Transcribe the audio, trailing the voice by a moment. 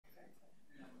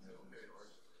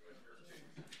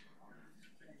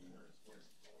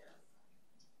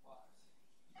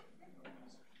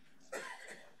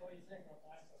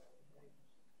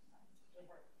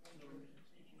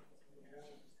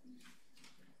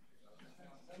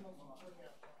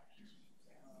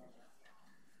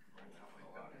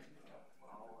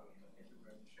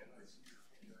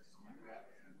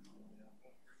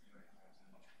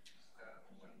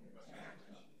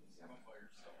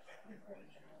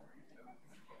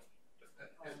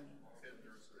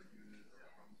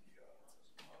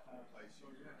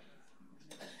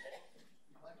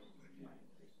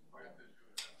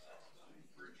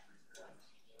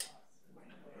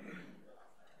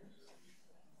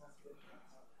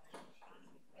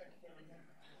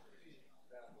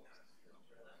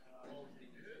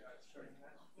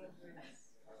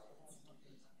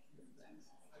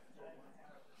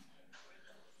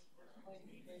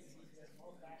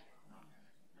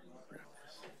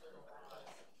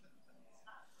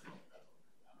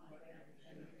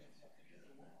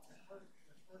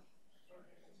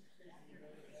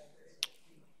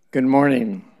Good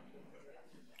morning.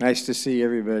 Nice to see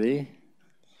everybody.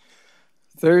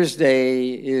 Thursday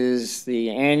is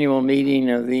the annual meeting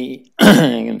of the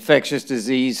Infectious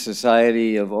Disease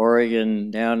Society of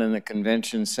Oregon down in the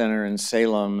Convention Center in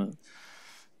Salem.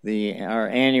 Our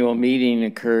annual meeting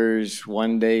occurs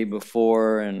one day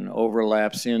before and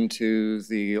overlaps into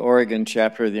the Oregon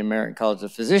chapter of the American College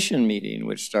of Physicians meeting,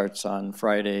 which starts on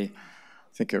Friday.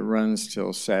 I think it runs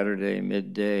till Saturday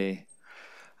midday.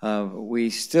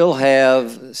 We still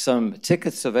have some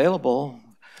tickets available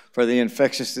for the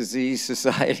Infectious Disease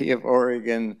Society of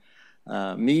Oregon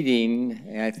meeting.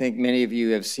 And I think many of you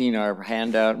have seen our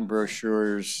handout and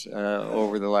brochures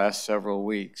over the last several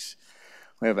weeks.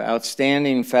 We have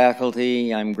outstanding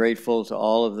faculty. I'm grateful to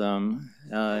all of them.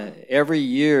 Every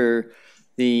year,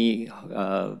 the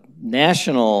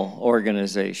national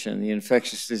organization, the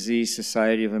Infectious Disease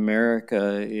Society of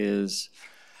America, is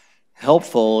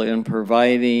helpful in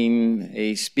providing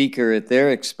a speaker at their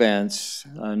expense,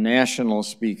 a national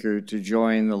speaker, to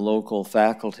join the local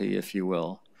faculty, if you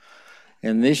will.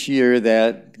 And this year,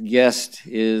 that guest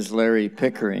is Larry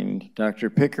Pickering. Dr.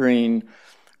 Pickering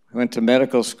went to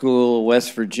medical school,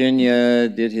 West Virginia,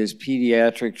 did his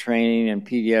pediatric training and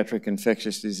pediatric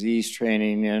infectious disease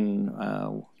training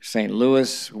in St.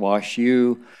 Louis,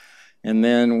 WashU, and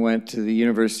then went to the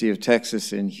University of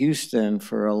Texas in Houston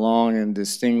for a long and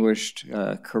distinguished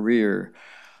career.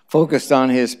 Focused on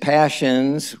his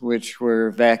passions, which were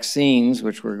vaccines,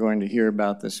 which we're going to hear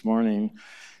about this morning,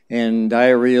 and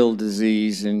diarrheal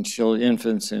disease in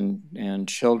infants and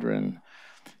children.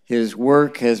 His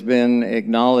work has been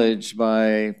acknowledged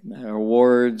by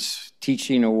awards,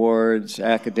 teaching awards,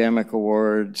 academic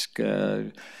awards,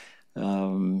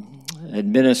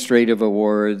 administrative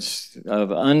awards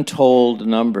of untold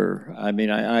number. I mean,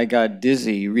 I got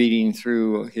dizzy reading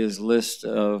through his list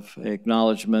of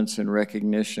acknowledgments and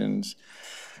recognitions.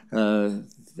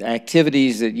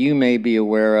 Activities that you may be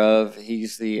aware of,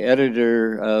 he's the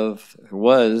editor of,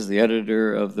 was the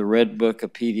editor of the Red Book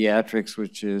of Pediatrics,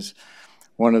 which is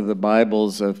one of the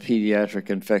Bibles of pediatric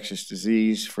infectious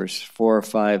disease for 4 or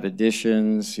 5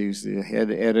 editions. He's the head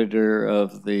editor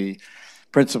of the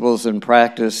Principles and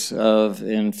Practice of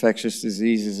Infectious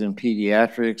Diseases in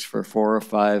Pediatrics for 4 or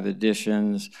 5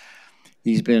 editions.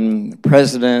 He's been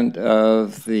president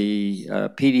of the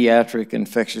Pediatric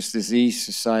Infectious Disease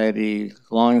Society,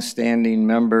 longstanding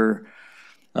member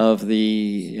of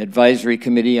the Advisory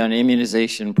Committee on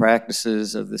Immunization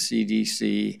Practices of the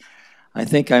CDC. I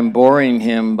think I'm boring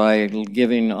him by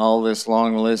giving all this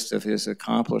long list of his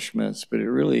accomplishments, but it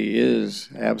really is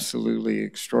absolutely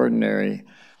extraordinary.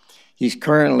 He's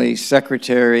currently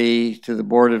secretary to the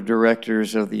board of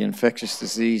directors of the Infectious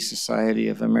Disease Society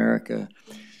of America.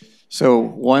 So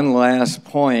one last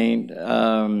point,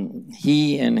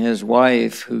 he and his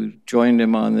wife, who joined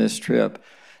him on this trip,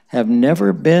 have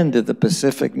never been to the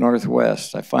Pacific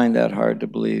Northwest. I find that hard to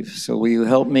believe. So will you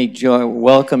help me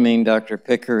welcoming Dr.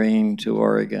 Pickering to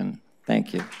Oregon?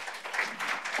 Thank you.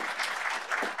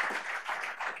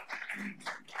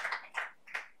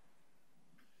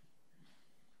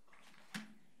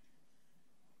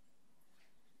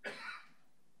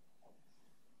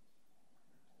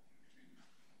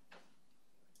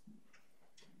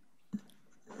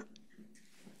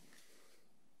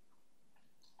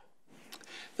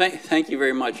 Thank you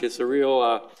very much. It's a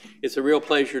real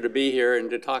pleasure to be here and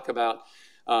to talk about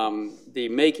the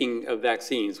making of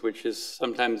vaccines, which is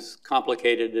sometimes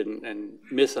complicated and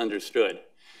misunderstood.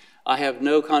 I have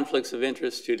no conflicts of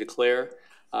interest to declare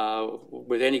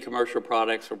with any commercial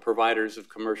products or providers of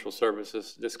commercial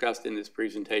services discussed in this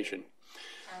presentation.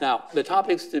 Now, the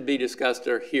topics to be discussed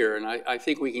are here, and I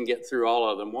think we can get through all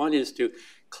of them. One is to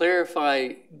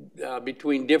clarify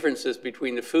differences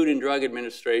between the Food and Drug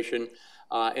Administration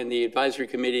and the Advisory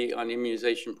Committee on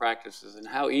Immunization Practices, and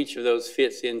how each of those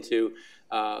fits into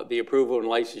the approval and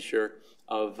licensure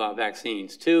of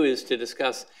vaccines. 2 is to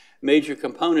discuss major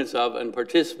components of and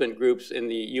participant groups in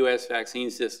the U.S.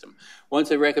 vaccine system. Once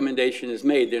a recommendation is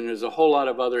made, then there's a whole lot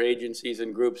of other agencies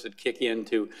and groups that kick in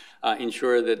to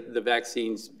ensure that the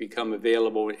vaccines become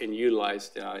available and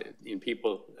utilized in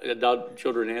people,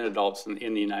 children and adults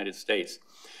in the United States.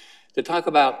 To talk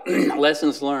about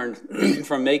lessons learned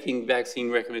from making vaccine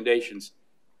recommendations,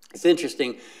 it's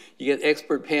interesting. You get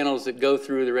expert panels that go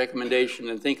through the recommendation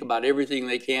and think about everything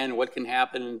they can, what can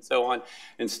happen, and so on.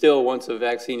 And still, once a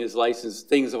vaccine is licensed,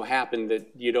 things will happen that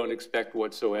you don't expect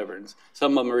whatsoever. And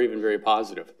some of them are even very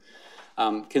positive.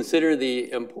 Consider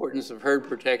the importance of herd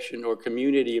protection or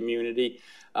community immunity.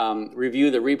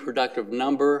 Review the reproductive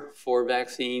number for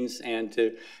vaccines, and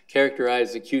to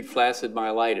characterize acute flaccid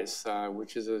myelitis,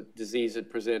 which is a disease that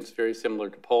presents very similar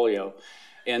to polio.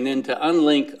 And then to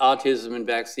unlink autism and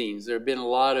vaccines. There have been a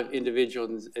lot of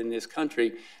individuals in this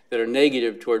country that are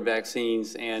negative toward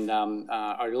vaccines and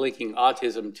are linking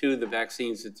autism to the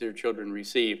vaccines that their children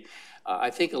receive.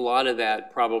 I think a lot of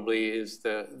that probably is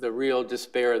the real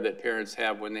despair that parents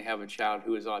have when they have a child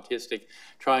who is autistic,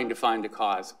 trying to find a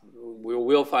cause. We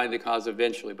will find a cause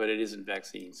eventually, but it isn't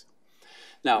vaccines.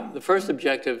 Now, the first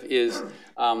objective is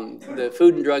the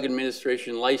Food and Drug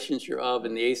Administration licensure of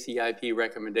and the ACIP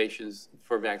recommendations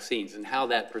for vaccines and how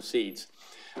that proceeds.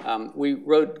 We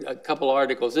wrote a couple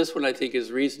articles. This one I think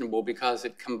is reasonable because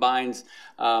it combines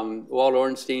Walt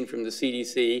Ornstein from the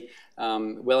CDC,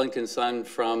 Wellington Sun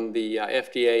from the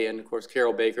FDA, and of course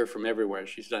Carol Baker from everywhere.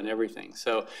 She's done everything.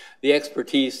 So the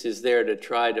expertise is there to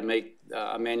try to make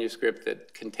a manuscript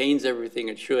that contains everything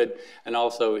it should and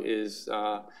also is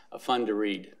fun to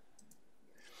read.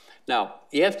 Now,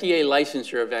 the FDA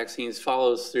licensure of vaccines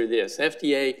follows through this.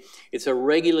 FDA, it's a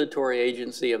regulatory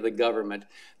agency of the government.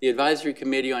 The Advisory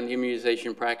Committee on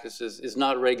Immunization Practices is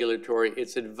not regulatory,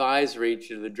 it's advisory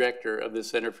to the director of the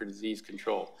Center for Disease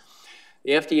Control.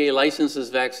 The FDA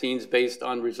licenses vaccines based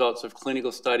on results of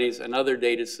clinical studies and other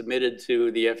data submitted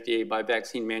to the FDA by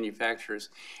vaccine manufacturers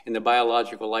in the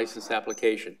biological license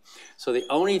application. So the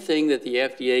only thing that the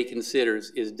FDA considers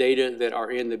is data that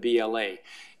are in the BLA.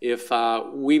 If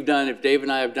Dave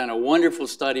and I have done a wonderful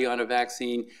study on a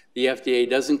vaccine, the FDA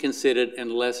doesn't consider it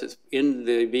unless it's in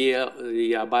the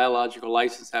biological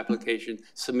license application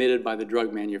submitted by the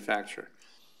drug manufacturer.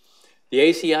 The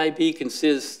ACIP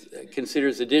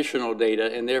considers additional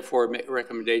data, and therefore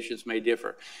recommendations may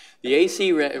differ. The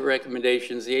ACIP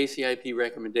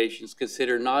recommendations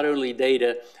consider not only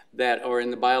data that are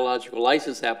in the biological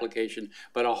license application,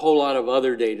 but a whole lot of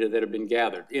other data that have been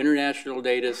gathered. International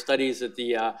data, studies that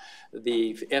the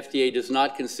FDA does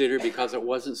not consider because it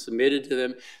wasn't submitted to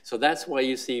them. So that's why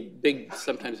you see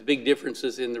sometimes big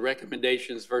differences in the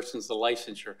recommendations versus the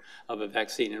licensure of a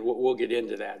vaccine, and we'll get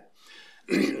into that.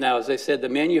 Now, as I said, the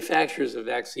manufacturers of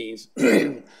vaccines,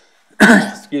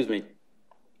 excuse me,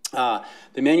 the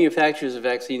manufacturers of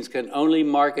vaccines can only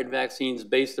market vaccines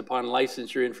based upon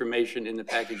licensure information in the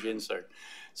package insert.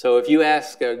 So if you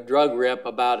ask a drug rep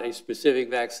about a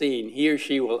specific vaccine, he or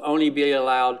she will only be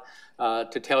allowed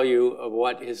to tell you of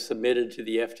what is submitted to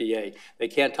the FDA. They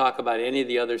can't talk about any of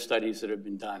the other studies that have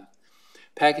been done.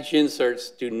 Package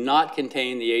inserts do not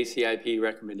contain the ACIP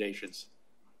recommendations.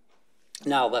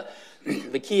 Now,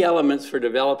 the key elements for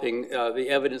developing the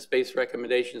evidence-based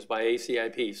recommendations by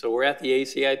ACIP. So we're at the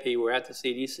ACIP, we're at the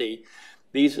CDC.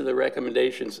 These are the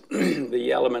recommendations,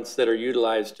 the elements that are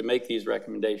utilized to make these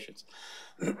recommendations.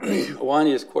 One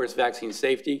is, of course, vaccine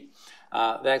safety,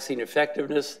 vaccine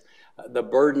effectiveness, the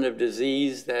burden of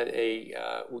disease that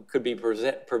could be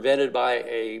prevented by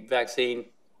a vaccine,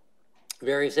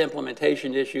 various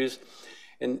implementation issues.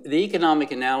 And the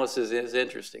economic analysis is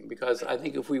interesting because I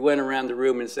think if we went around the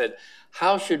room and said,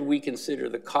 how should we consider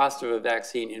the cost of a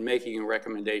vaccine in making a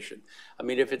recommendation? I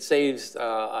mean, if it saves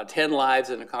 10 lives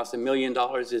and it costs $1 million,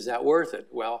 is that worth it?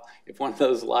 Well, if one of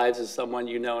those lives is someone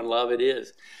you know and love, it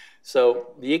is.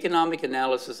 So the economic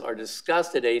analysis are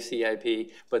discussed at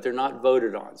ACIP, but they're not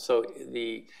voted on. So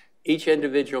each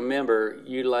individual member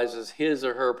utilizes his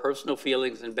or her personal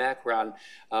feelings and background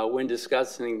when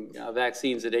discussing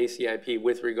vaccines at ACIP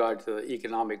with regard to the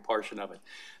economic portion of it.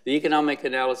 The economic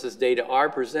analysis data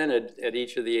are presented at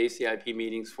each of the ACIP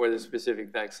meetings for the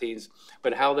specific vaccines,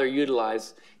 but how they're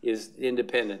utilized is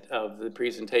independent of the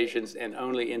presentations and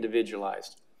only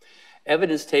individualized.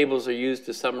 Evidence tables are used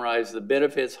to summarize the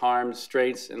benefits, harms,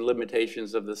 strengths, and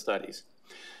limitations of the studies.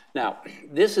 Now,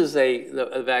 this is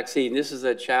a vaccine. This is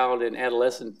a child and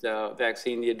adolescent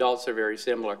vaccine. The adults are very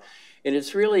similar. And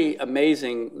it's really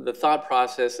amazing the thought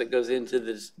process that goes into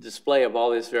this display of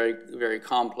all this very, very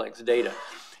complex data.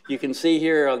 You can see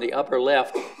here on the upper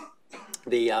left,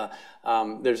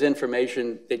 there's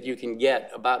information that you can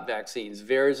get about vaccines.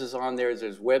 VAERS is on there.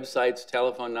 There's websites,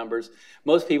 telephone numbers.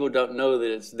 Most people don't know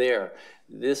that it's there.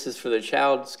 This is for the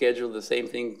child schedule, the same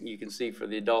thing you can see for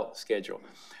the adult schedule.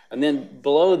 And then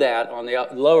below that, on the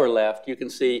lower left, you can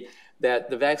see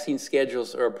that the vaccine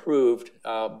schedules are approved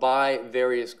by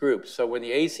various groups. So when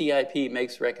the ACIP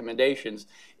makes recommendations,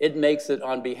 it makes it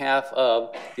on behalf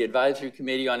of the Advisory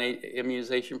Committee on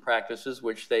Immunization Practices,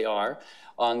 which they are,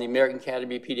 on the American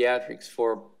Academy of Pediatrics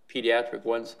for pediatric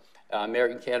ones,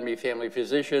 American Academy of Family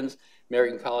Physicians,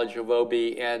 American College of OB,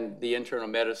 and the Internal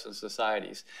Medicine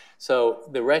Societies. So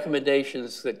the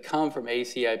recommendations that come from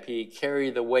ACIP carry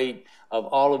the weight of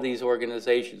all of these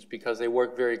organizations because they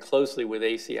work very closely with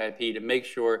ACIP to make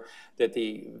sure that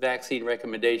the vaccine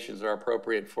recommendations are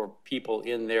appropriate for people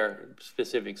in their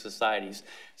specific societies.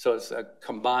 So it's a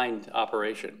combined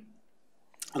operation.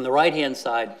 On the right-hand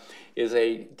side is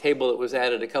a table that was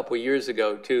added a couple of years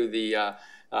ago to the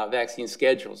vaccine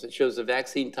schedules. It shows the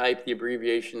vaccine type, the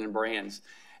abbreviation, and brands.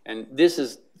 And this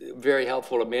is very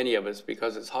helpful to many of us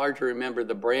because it's hard to remember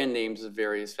the brand names of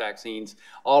various vaccines.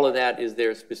 All of that is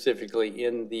there specifically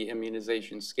in the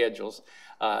immunization schedules,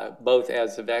 both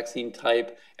as the vaccine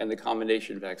type and the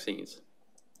combination vaccines.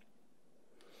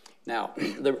 Now,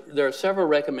 there are several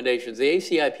recommendations. The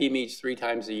ACIP meets 3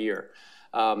 times a year.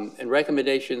 And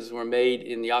recommendations were made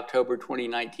in the October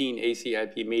 2019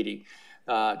 ACIP meeting.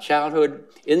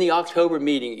 In the October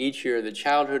meeting each year, the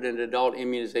childhood and adult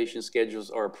immunization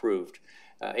schedules are approved.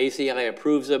 ACI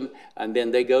approves them, and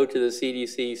then they go to the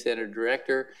CDC Center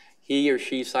Director. He or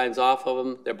she signs off of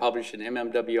them. They're published in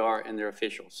MMWR, and they're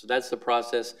official. So that's the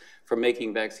process for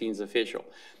making vaccines official.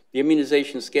 The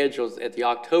immunization schedules at the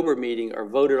October meeting are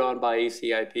voted on by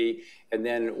ACIP, and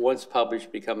then once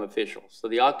published, become official. So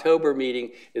the October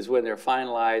meeting is when they're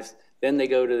finalized. Then they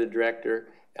go to the director,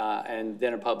 and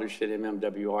then are published at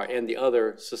MMWR, and the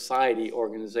other society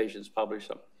organizations publish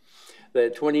them. The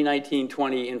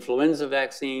 2019-20 influenza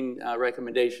vaccine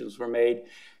recommendations were made,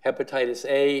 hepatitis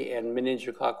A and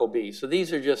meningococcal B. So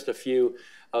these are just a few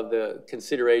of the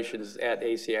considerations at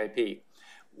ACIP.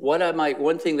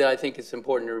 One thing that I think is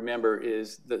important to remember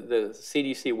is the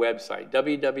CDC website,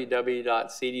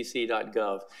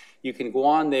 www.cdc.gov. You can go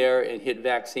on there and hit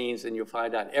vaccines, and you'll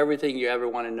find out everything you ever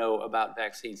want to know about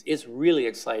vaccines. It's really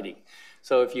exciting.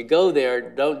 So if you go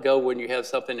there, don't go when you have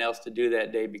something else to do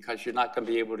that day because you're not going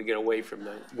to be able to get away from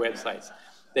the websites.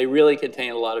 They really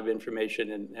contain a lot of information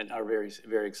and are very,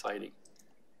 very exciting.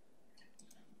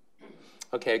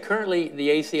 Okay, currently the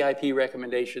ACIP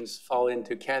recommendations fall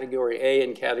into Category A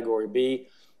and Category B.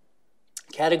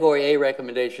 Category A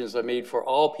recommendations are made for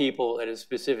all people at a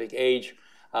specific age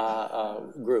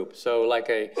group. So like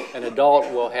an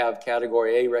adult will have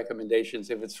Category A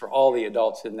recommendations if it's for all the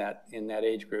adults in that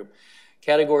age group.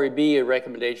 Category B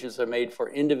recommendations are made for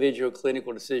individual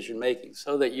clinical decision making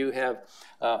so that you have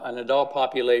an adult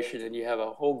population and you have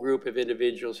a whole group of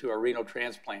individuals who are renal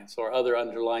transplants or other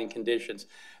underlying conditions.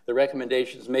 The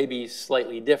recommendations may be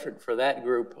slightly different for that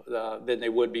group than they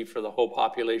would be for the whole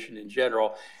population in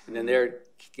general, and then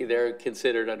they're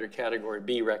considered under Category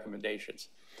B recommendations.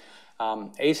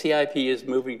 ACIP is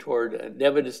moving toward an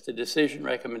evidence to decision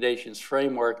recommendations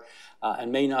framework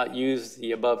and may not use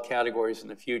the above categories in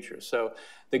the future. So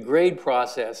the grade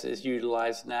process is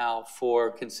utilized now for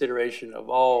consideration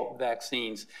of all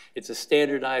vaccines. It's a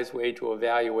standardized way to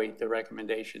evaluate the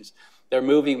recommendations. They're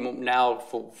moving now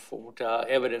for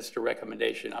evidence to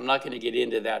recommendation. I'm not going to get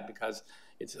into that because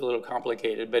it's a little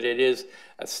complicated, but it is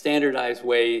a standardized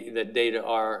way that data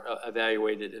are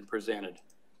evaluated and presented.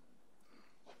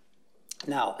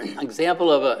 Now, an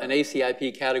example of an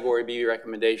ACIP Category B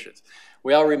recommendations.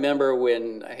 We all remember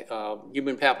when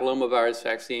human papillomavirus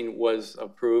vaccine was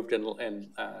approved and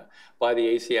by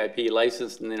the ACIP,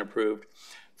 licensed and then approved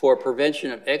for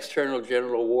prevention of external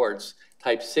genital warts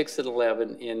type 6 and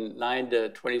 11 in 9 to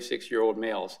 26-year-old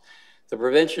males. The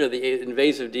prevention of the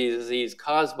invasive disease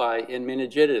caused by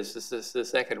meningitis, this is the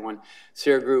second one.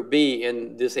 Serogroup B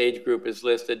in this age group is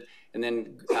listed, and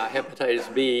then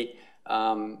hepatitis B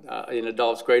in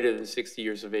adults greater than 60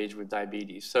 years of age with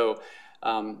diabetes. So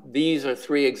these are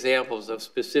 3 examples of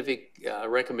specific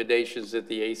recommendations that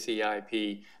the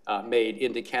ACIP made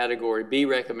into Category B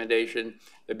recommendation.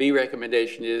 The B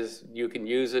recommendation is you can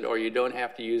use it or you don't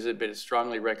have to use it, but it's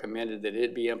strongly recommended that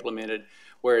it be implemented.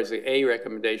 whereas the A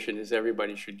recommendation is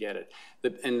everybody should get it.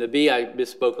 And the B, I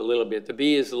misspoke a little bit. The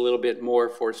B is a little bit more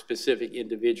for specific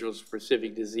individuals,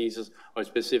 specific diseases, or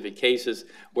specific cases,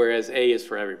 whereas A is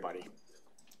for everybody.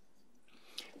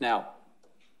 Now,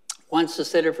 once the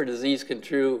Center for Disease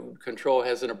Control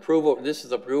has an approval, this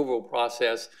is the approval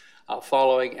process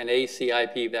following an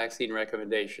ACIP vaccine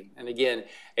recommendation. And again,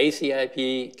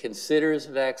 ACIP considers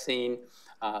a vaccine,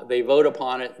 they vote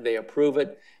upon it, they approve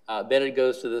it, then it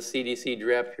goes to the CDC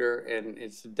director, and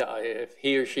if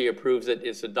he or she approves it,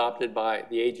 it's adopted by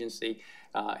the agency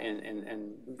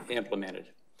and implemented.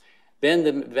 Then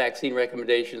the vaccine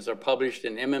recommendations are published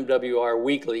in MMWR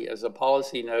weekly as a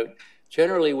policy note,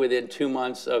 generally within 2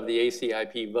 months of the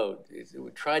ACIP vote.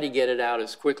 We try to get it out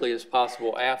as quickly as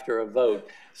possible after a vote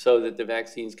so that the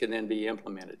vaccines can then be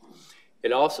implemented.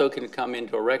 It also can come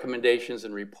into recommendations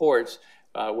and reports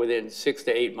within 6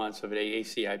 to 8 months of an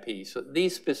ACIP. So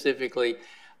these specifically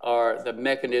are the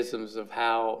mechanisms of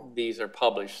how these are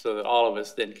published so that all of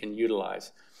us then can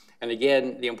utilize. And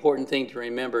again, the important thing to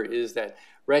remember is that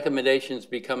recommendations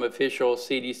become official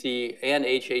CDC and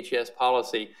HHS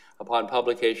policy upon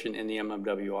publication in the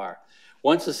MMWR.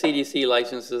 Once the CDC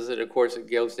licenses it, of course, it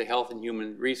goes to Health and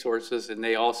Human Resources, and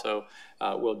they also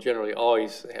will generally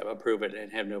always approve it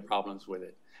and have no problems with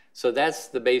it. So that's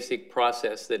the basic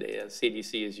process that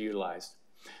CDC is utilized.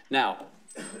 Now,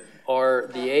 are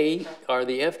the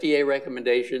FDA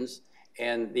recommendations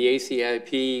and the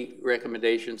ACIP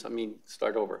recommendations,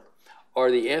 are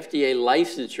the FDA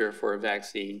licensure for a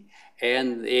vaccine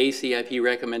and the ACIP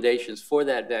recommendations for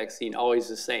that vaccine always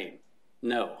the same?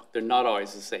 No, they're not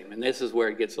always the same, and this is where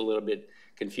it gets a little bit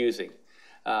confusing.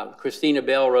 Christina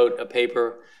Bell wrote a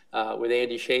paper with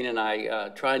Andy Shane and I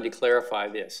trying to clarify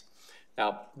this.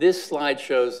 Now, this slide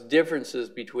shows differences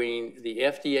between the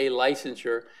FDA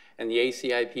licensure and the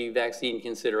ACIP vaccine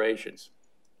considerations.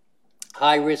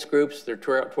 High-risk groups, there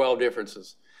are 12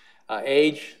 differences.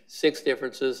 Age, 6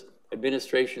 differences.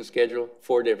 Administration schedule,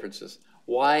 4 differences.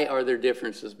 Why are there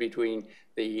differences between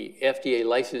the FDA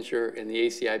licensure and the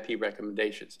ACIP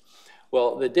recommendations?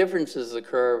 Well, the differences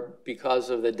occur because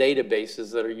of the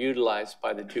databases that are utilized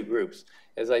by the two groups.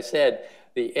 As I said,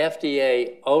 the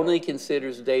FDA only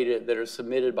considers data that are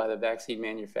submitted by the vaccine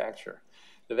manufacturer.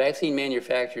 The vaccine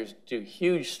manufacturers do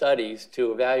huge studies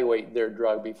to evaluate their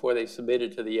drug before they submit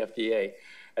it to the FDA.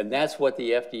 And that's what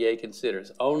the FDA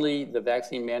considers, only the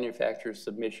vaccine manufacturer's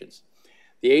submissions.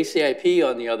 The ACIP,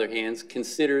 on the other hand,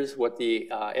 considers what the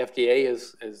FDA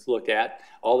has looked at,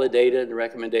 all the data and the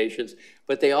recommendations,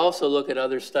 but they also look at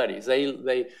other studies.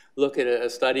 They look at a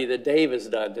study that Dave has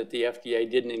done that the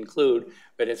FDA didn't include,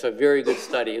 but it's a very good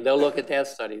study. They'll look at that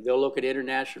study. They'll look at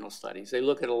international studies. They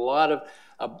look at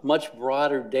a much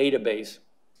broader database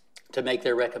to make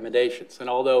their recommendations. And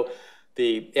although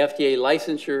the FDA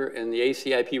licensure and the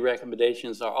ACIP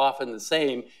recommendations are often the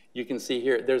same, you can see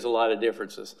here there's a lot of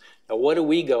differences. Now, what do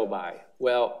we go by?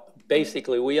 Well,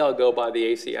 basically, we all go by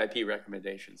the ACIP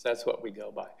recommendations. That's what we go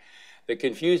by. The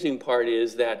confusing part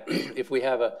is that if we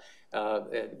have a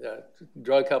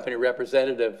drug company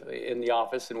representative in the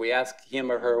office and we ask him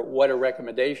or her what a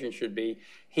recommendation should be,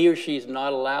 he or she is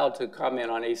not allowed to comment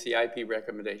on ACIP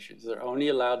recommendations. They're only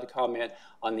allowed to comment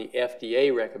on the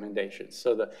FDA recommendations.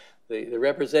 So the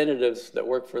representatives that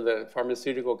work for the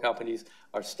pharmaceutical companies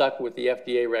are stuck with the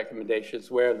FDA recommendations,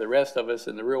 where the rest of us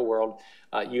in the real world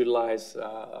utilize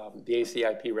the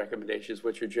ACIP recommendations,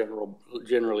 which are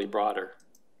generally broader.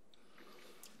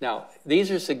 Now,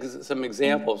 these are some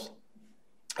examples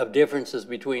of differences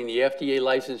between the FDA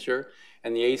licensure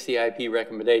and the ACIP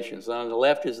recommendations. On the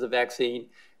left is the vaccine,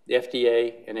 the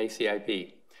FDA, and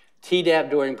ACIP. Tdap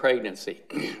during pregnancy.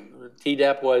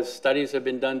 Tdap studies have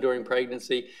been done during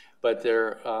pregnancy, but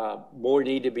there more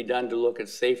need to be done to look at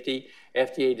safety.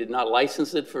 FDA did not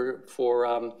license it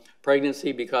for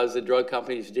pregnancy because the drug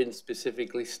companies didn't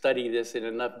specifically study this in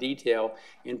enough detail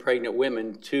in pregnant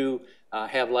women to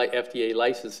have FDA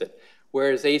license it.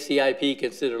 Whereas ACIP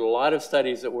considered a lot of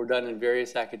studies that were done in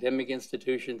various academic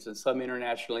institutions and some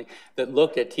internationally that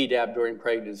looked at Tdap during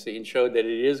pregnancy and showed that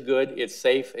it is good, it's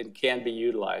safe, and can be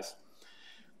utilized.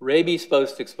 Rabies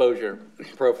post-exposure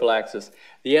prophylaxis.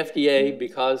 The FDA,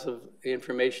 because of the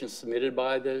information submitted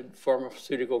by the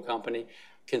pharmaceutical company,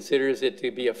 considers it to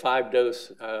be a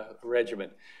 5-dose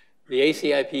regimen. The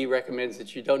ACIP recommends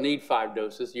that you don't need 5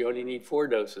 doses, you only need 4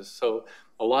 doses. So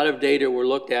a lot of data were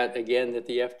looked at, again, that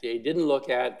the FDA didn't look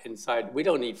at and decided, we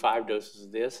don't need 5 doses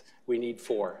of this, we need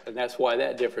 4. And that's why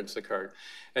that difference occurred.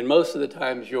 And most of the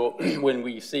times, when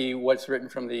we see what's written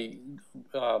from the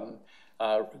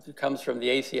comes from the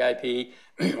ACIP,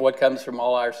 what comes from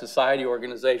all our society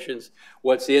organizations,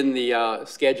 what's in the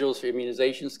schedules,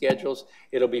 immunization schedules,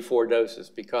 it'll be 4 doses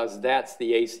because that's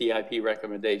the ACIP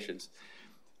recommendations.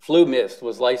 Flu mist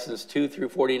was licensed 2 through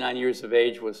 49 years of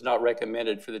age, was not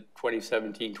recommended for the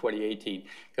 2017-2018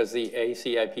 because the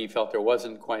ACIP felt there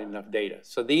wasn't quite enough data.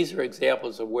 So these are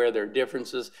examples of where there are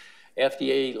differences.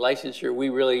 FDA licensure,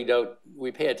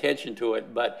 we pay attention to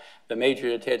it, but the major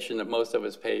attention that most of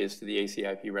us pay is to the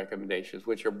ACIP recommendations,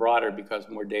 which are broader because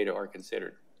more data are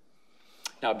considered.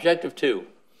 Now, objective 2,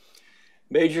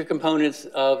 major components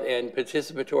of and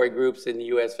participatory groups in the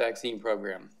U.S. vaccine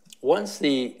program. Once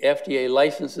the FDA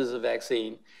licenses a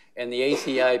vaccine and the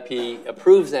ACIP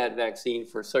approves that vaccine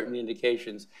for certain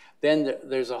indications, then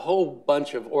there's a whole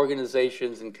bunch of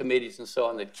organizations and committees and so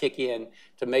on that kick in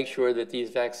to make sure that these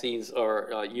vaccines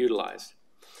are utilized.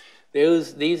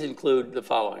 These include the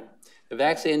following: the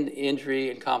Vaccine Injury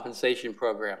and Compensation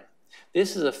Program.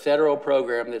 This is a federal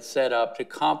program that's set up to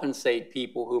compensate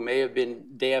people who may have been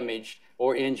damaged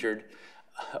or injured,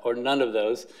 or none of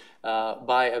those,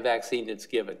 by a vaccine that's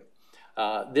given.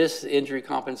 This injury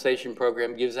compensation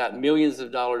program gives out millions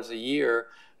of dollars a year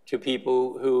to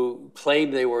people who claim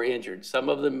they were injured. Some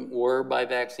of them were by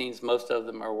vaccines, most of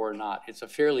them were not. It's a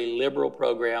fairly liberal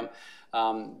program,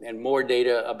 and more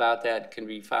data about that can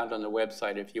be found on the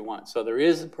website if you want. So there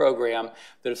is a program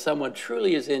that if someone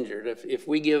truly is injured, if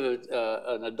we give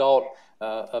an adult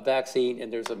a vaccine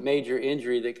and there's a major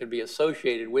injury that could be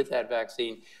associated with that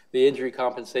vaccine, the injury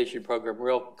compensation program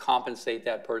will compensate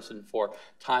that person for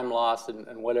time lost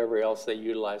and whatever else they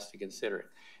utilize to consider it.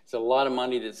 It's a lot of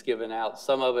money that's given out.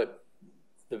 Some of it,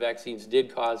 the vaccines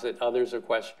did cause it, others are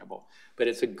questionable. But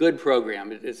it's a good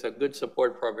program. It's a good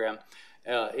support program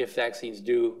if vaccines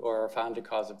do or are found to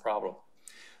cause a problem.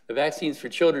 The Vaccines for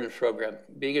Children's program,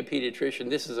 being a pediatrician,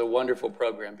 this is a wonderful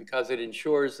program because it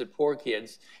ensures that poor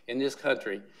kids in this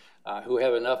country who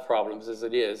have enough problems as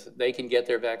it is, they can get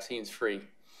their vaccines free.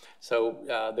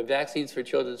 So the Vaccines for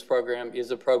Children's program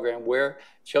is a program where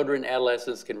children and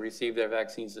adolescents can receive their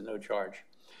vaccines at no charge.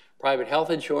 Private health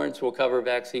insurance will cover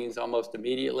vaccines almost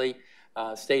immediately.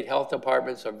 State health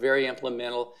departments are very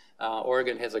implemental.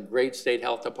 Oregon has a great state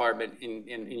health department in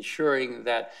ensuring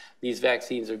that these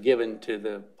vaccines are given to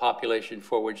the population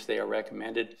for which they are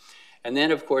recommended. And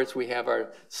then, of course, we have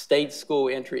our state school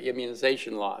entry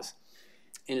immunization laws.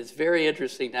 And it's very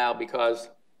interesting now because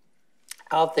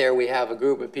out there we have a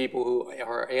group of people who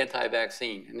are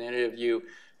anti-vaccine. And any of you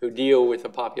who deal with the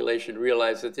population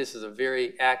realize that this is a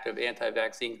very active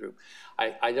anti-vaccine group.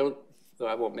 I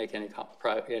won't make any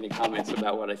comments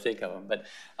about what I think of them, but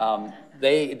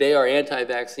they are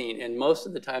anti-vaccine, and most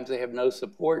of the times they have no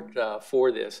support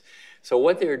for this. So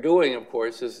what they're doing, of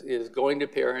course, is going to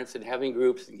parents and having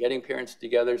groups and getting parents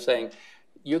together saying,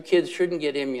 your kids shouldn't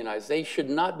get immunized. They should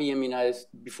not be immunized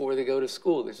before they go to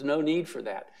school. There's no need for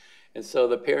that. And so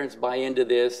the parents buy into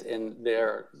this, and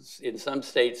in some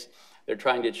states, they're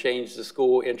trying to change the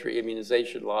school entry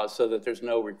immunization laws so that there's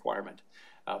no requirement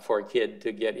for a kid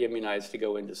to get immunized to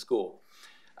go into school.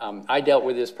 I dealt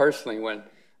with this personally when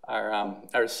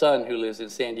our son, who lives in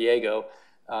San Diego,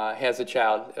 has a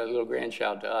child, a little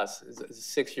grandchild to us,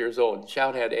 6 years old. The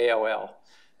child had ALL,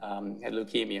 had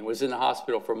leukemia, and was in the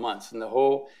hospital for months. And the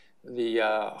whole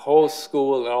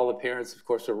school and all the parents, of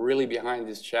course, are really behind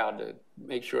this child to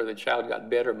make sure the child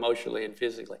got better emotionally and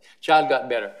physically. Child got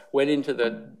better, went into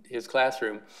his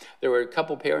classroom. There were a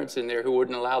couple parents in there who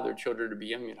wouldn't allow their children to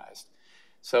be immunized.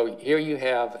 So here you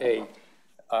have a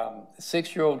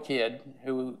 6-year-old kid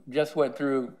who just went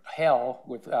through hell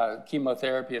with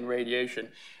chemotherapy and radiation.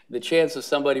 The chance of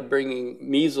somebody bringing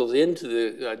measles into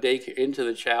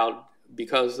the child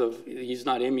because he's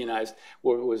not immunized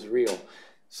was real.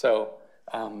 So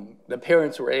the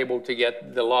parents were able to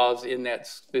get the laws in that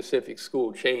specific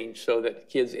school changed so that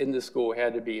kids in the school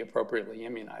had to be appropriately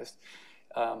immunized.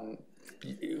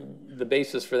 The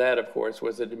basis for that, of course,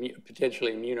 was that a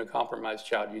potentially immunocompromised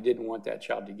child, you didn't want that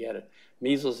child to get it.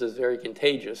 Measles is very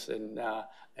contagious and a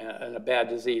bad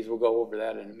disease. We'll go over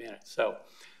that in a minute. So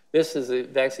this is the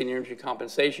Vaccine Injury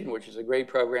Compensation, which is a great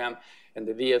program, and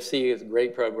the VFC is a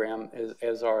great program,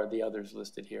 as are the others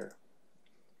listed here.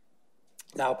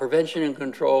 Now, prevention and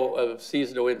control of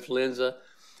seasonal influenza.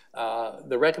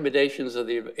 The recommendations of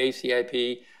the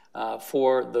ACIP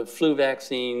for the flu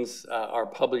vaccines are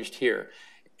published here.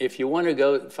 If you want to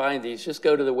go find these, just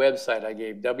go to the website I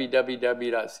gave,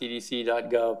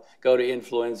 www.cdc.gov, go to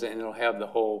influenza, and it'll have the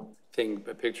whole thing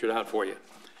pictured out for you.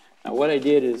 Now, what I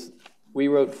did is we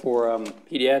wrote for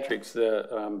pediatrics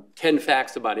the 10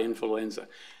 facts about influenza.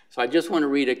 So I just want to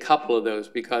read a couple of those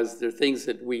because they're things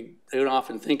that we don't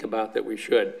often think about that we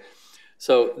should.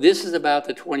 So this is about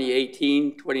the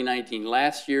 2018-2019,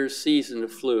 last year's season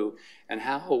of flu, and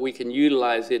how we can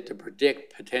utilize it to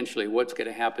predict potentially what's going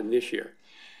to happen this year.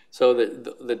 So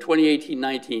the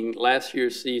 2018-19, last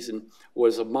year's season,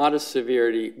 was of modest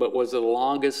severity, but was the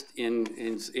longest in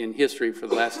history for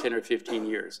the last 10 or 15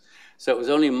 years. So it was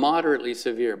only moderately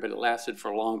severe, but it lasted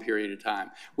for a long period of time.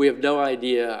 We have no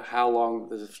idea how long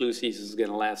the flu season is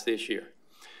going to last this year.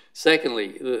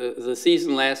 Secondly, the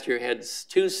season last year had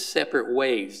two separate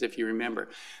waves, if you remember.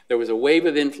 There was a wave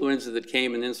of influenza that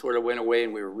came and then sort of went away,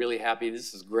 and we were really happy.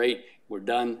 This is great. We're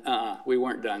done. We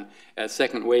weren't done. A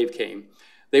second wave came.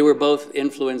 They were both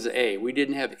influenza A. We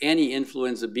didn't have any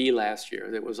influenza B last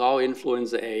year. It was all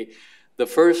influenza A. The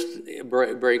first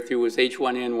breakthrough was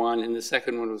H1N1, and the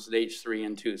second one was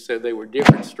H3N2. So they were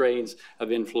different strains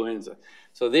of influenza.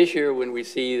 So this year, when we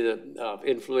see the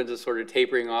influenza sort of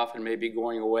tapering off and maybe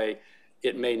going away,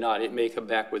 it may not. It may come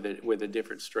back with a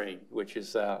different strain, which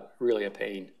is really a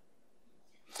pain.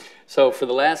 So for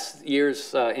the last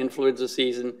year's influenza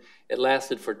season, it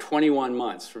lasted for 21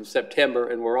 months from September,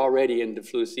 and we're already into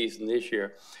flu season this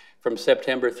year, from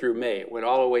September through May. It went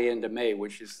all the way into May,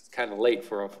 which is kind of late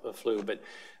for a flu, but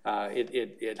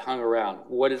it hung around.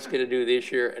 What it's going to do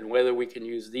this year and whether we can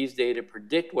use these data to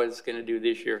predict what it's going to do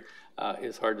this year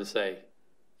is hard to say.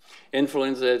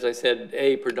 Influenza, as I said,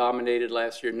 A predominated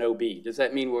last year, no B. Does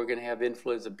that mean we're going to have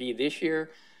influenza B this year?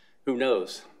 Who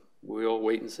knows? We'll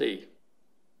wait and see.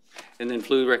 And then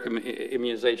flu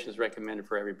immunization is recommended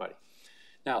for everybody.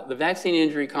 Now, the vaccine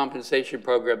injury compensation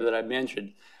program that I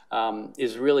mentioned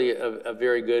is really a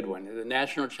very good one. The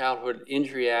National Childhood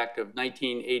Injury Act of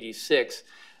 1986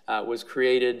 was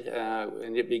created,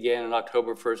 and it began on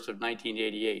October 1st of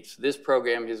 1988. So this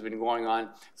program has been going on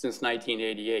since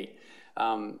 1988.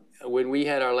 When we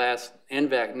had our last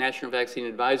NVAC, National Vaccine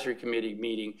Advisory Committee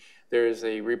meeting, there is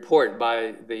a report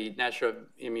by the National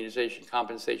Immunization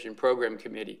Compensation Program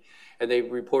Committee, and they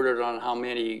reported on how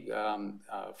many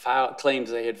claims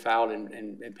they had filed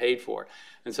and paid for.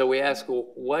 And so we asked, well,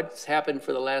 what's happened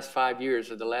for the last 5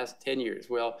 years or the last 10 years?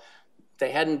 Well,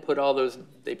 they hadn't put all those,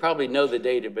 they probably know the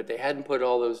data, but they hadn't put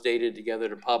all those data together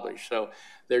to publish. So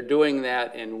they're doing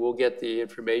that, and we'll get the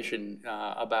information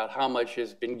about how much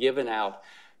has been given out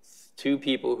to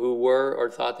people who were or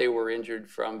thought they were injured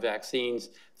from vaccines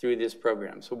through this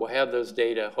program. So we'll have those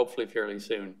data hopefully fairly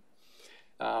soon.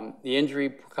 The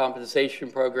injury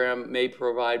compensation program may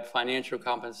provide financial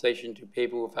compensation to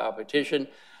people who file a petition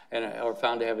and are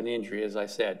found to have an injury, as I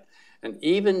said. And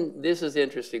even, this is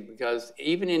interesting because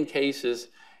even in cases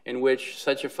in which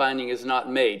such a finding is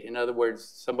not made, in other words,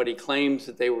 somebody claims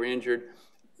that they were injured,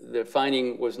 the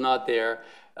finding was not there,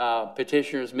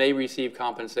 petitioners may receive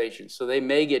compensation. So they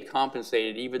may get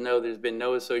compensated even though there's been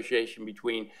no association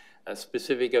between a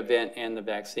specific event and the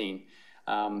vaccine.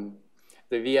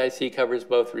 The VIC covers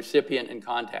both recipient and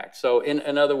contact. So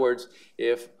in other words,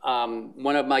 if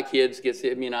one of my kids gets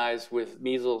immunized with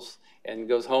measles and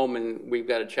goes home and we've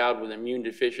got a child with immune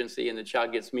deficiency and the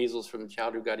child gets measles from the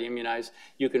child who got immunized,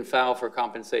 you can file for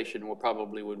compensation and we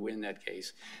probably would win that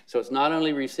case. So it's not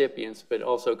only recipients, but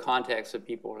also contacts of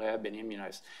people who have been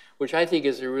immunized, which I think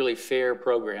is a really fair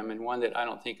program and one that I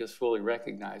don't think is fully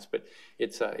recognized, but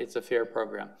it's a fair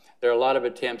program. There are a lot of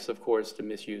attempts, of course, to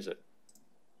misuse it.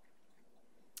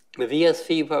 The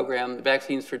VSV program,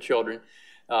 Vaccines for Children,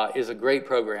 is a great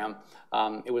program.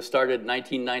 It was started in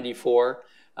 1994.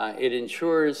 It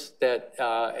ensures that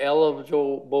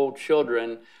eligible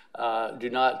children do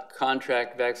not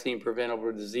contract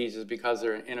vaccine-preventable diseases because of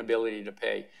their inability to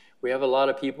pay. We have a lot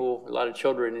of people, a lot of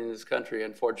children in this country,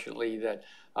 unfortunately, that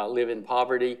live in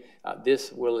poverty.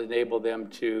 This will enable them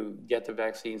to get the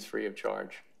vaccines free of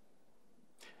charge.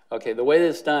 Okay, the way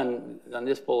that's done on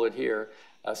this bullet here,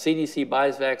 CDC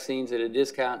buys vaccines at a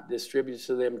discount, distributes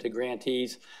them to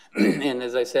grantees, and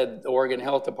as I said, the Oregon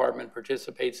Health Department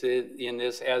participates in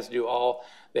this, as do all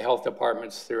the health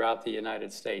departments throughout the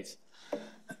United States.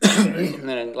 And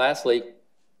then lastly,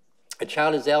 a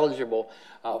child is eligible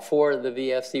for the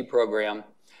VFC program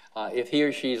if he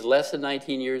or she is less than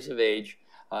 19 years of age,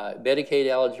 Medicaid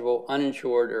eligible,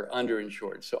 uninsured, or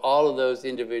underinsured. So all of those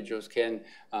individuals can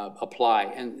apply.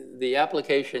 And the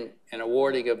application and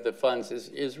awarding of the funds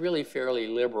is really fairly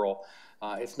liberal.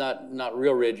 It's not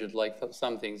real rigid like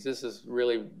some things. This is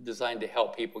really designed to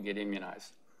help people get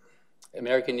immunized.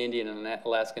 American Indian and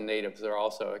Alaskan Natives are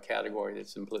also a category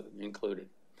that's included.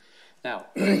 Now,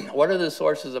 what are the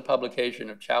sources of publication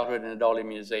of childhood and adult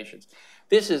immunizations?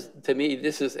 This is, to me,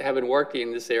 having worked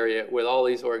in this area with all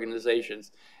these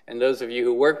organizations, and those of you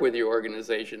who work with your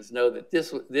organizations know that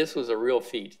this was a real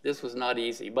feat. This was not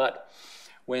easy, but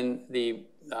when the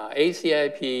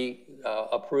ACIP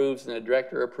approves and the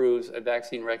director approves a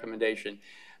vaccine recommendation,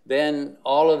 then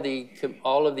all of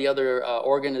the other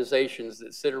organizations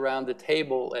that sit around the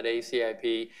table at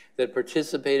ACIP that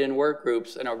participate in work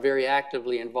groups and are very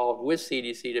actively involved with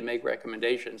CDC to make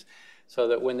recommendations, so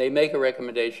that when they make a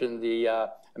recommendation, the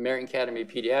American Academy of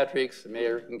Pediatrics,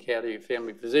 American Academy of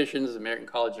Family Physicians, American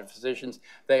College of Physicians,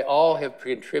 they all have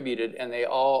contributed and they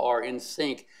all are in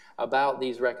sync about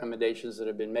these recommendations that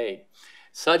have been made,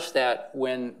 such that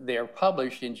when they're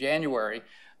published in January,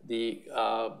 the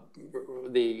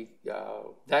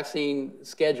vaccine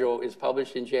schedule is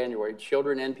published in January,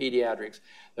 children and pediatrics.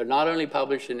 They're not only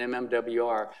published in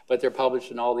MMWR, but they're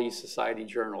published in all these society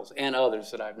journals and others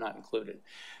that I've not included.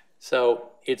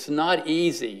 So it's not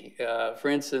easy. For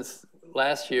instance,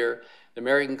 last year, the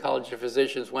American College of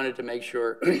Physicians wanted to make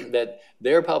sure that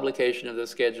their publication of the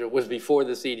schedule was before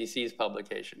the CDC's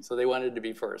publication. So they wanted to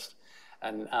be first.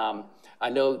 And I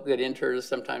know that interns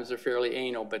sometimes are fairly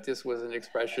anal, but this was an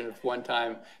expression of one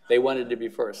time they wanted to be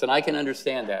first. And I can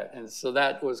understand that. And so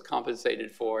that was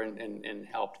compensated for and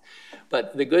helped.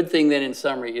 But the good thing then in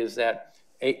summary is that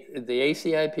the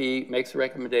ACIP makes a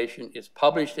recommendation, it's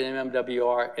published in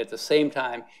MMWR, at the same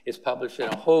time it's published in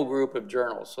a whole group of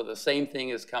journals. So the same thing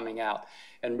is coming out.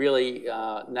 And really,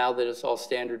 now that it's all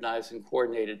standardized and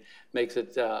coordinated, makes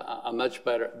it a much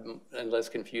better and less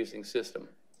confusing system.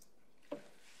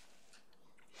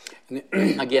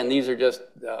 And again, these are just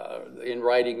in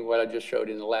writing what I just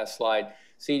showed in the last slide.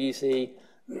 CDC,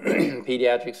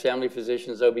 pediatrics, family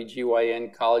physicians,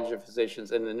 OBGYN, College of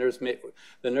Physicians, and the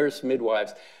nurse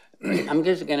midwives. I'm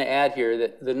just going to add here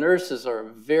that the nurses are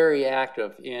very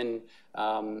active in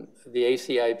the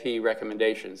ACIP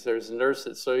recommendations. There's a nurse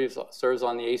that serves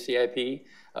on the ACIP.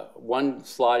 One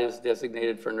slot is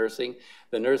designated for nursing.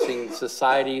 The nursing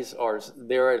societies are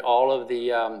there at all of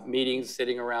the meetings,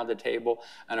 sitting around the table,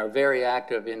 and are very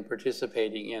active in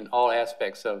participating in all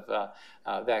aspects of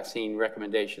vaccine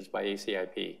recommendations by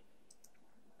ACIP.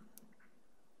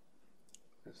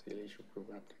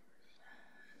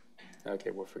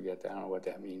 Okay, we'll forget that. I don't know what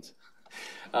that means.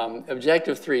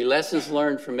 Objective 3, lessons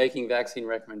learned from making vaccine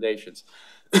recommendations.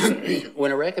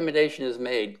 When a recommendation is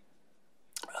made,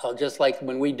 just like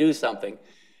when we do something,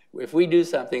 if we do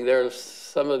something, there are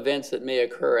some events that may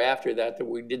occur after that that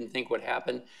we didn't think would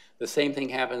happen. The same thing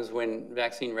happens when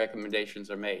vaccine recommendations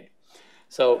are made.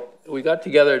 So we got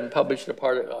together and published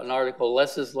an article,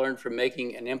 Lessons Learned from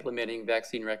Making and Implementing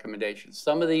Vaccine Recommendations.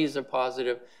 Some of these are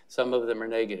positive, some of them are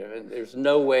negative, and there's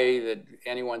no way that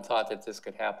anyone thought that this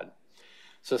could happen.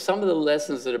 So some of the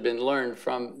lessons that have been learned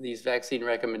from these vaccine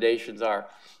recommendations are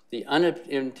the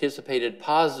unanticipated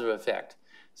positive effect.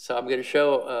 So I'm going to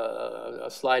show a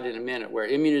slide in a minute where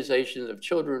immunizations of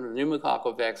children with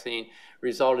pneumococcal vaccine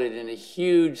resulted in a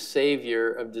huge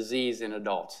savior of disease in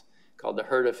adults, called the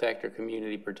herd effect or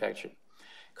community protection.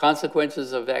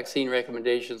 Consequences of vaccine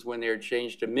recommendations when they are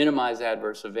changed to minimize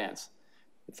adverse events.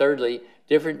 Thirdly,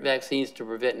 different vaccines to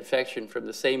prevent infection from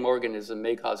the same organism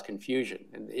may cause confusion,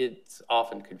 and it's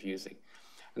often confusing.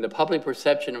 And the public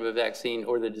perception of a vaccine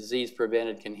or the disease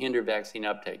prevented can hinder vaccine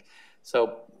uptake.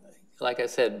 So, like I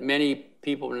said, many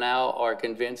people now are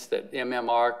convinced that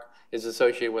MMR is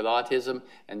associated with autism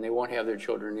and they won't have their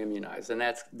children immunized. And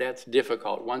that's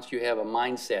difficult. Once you have a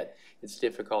mindset, it's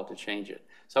difficult to change it.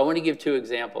 So I want to give 2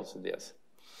 examples of this.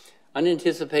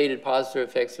 Unanticipated positive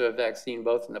effects of a vaccine,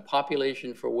 both in the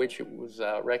population for which it was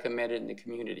recommended in the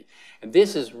community. And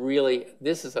this is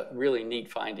a really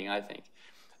neat finding, I think.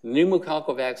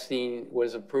 Pneumococcal vaccine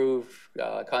was approved,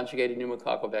 conjugated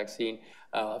pneumococcal vaccine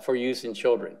for use in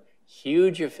children.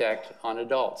 Huge effect on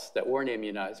adults that weren't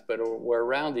immunized, but were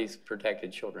around these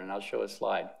protected children. I'll show a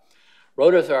slide.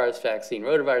 Rotavirus vaccine.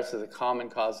 Rotavirus is a common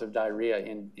cause of diarrhea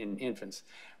in infants.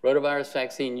 Rotavirus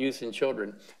vaccine use in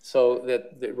children, so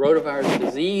that the rotavirus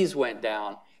disease went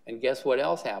down, and guess what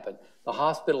else happened? The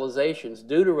hospitalizations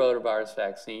due to rotavirus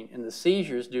vaccine and the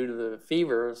seizures due to the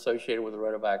fever associated with the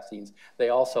rotavirus, they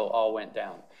also all went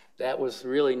down. That was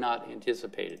really not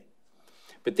anticipated.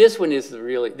 But this one is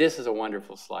this is a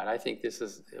wonderful slide. I think this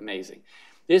is amazing.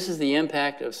 This is the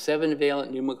impact of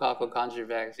 7-valent pneumococcal conjugate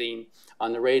vaccine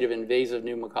on the rate of invasive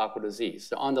pneumococcal disease.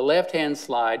 So on the left-hand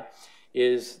slide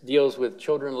deals with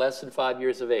children less than 5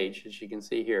 years of age, as you can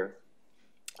see here.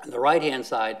 On the right-hand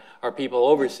side are people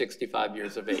over 65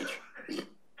 years of age.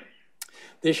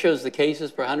 This shows the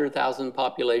cases per 100,000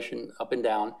 population up and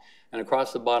down, and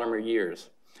across the bottom are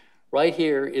years. Right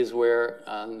here is where,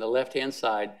 on the left-hand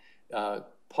side,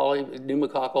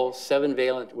 pneumococcal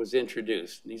 7-valent was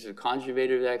introduced. These are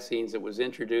conjugated vaccines that was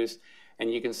introduced,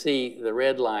 and you can see the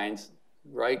red lines.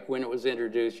 Right when it was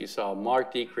introduced, you saw a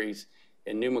marked decrease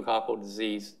in pneumococcal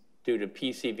disease due to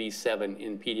PCV7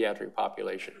 in pediatric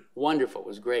population. Wonderful, it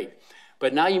was great.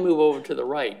 But now you move over to the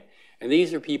right, and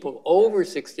these are people over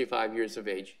 65 years of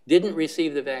age, didn't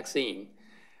receive the vaccine,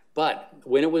 but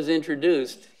when it was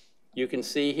introduced, you can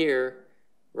see here,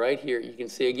 right here, you can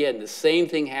see again, the same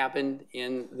thing happened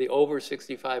in the over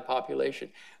 65 population.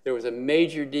 There was a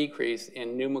major decrease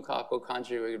in pneumococcal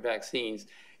conjugated vaccines,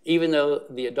 even though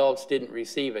the adults didn't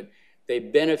receive it. They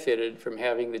benefited from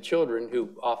having the children,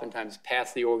 who oftentimes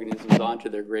pass the organisms on to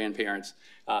their grandparents,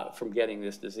 from getting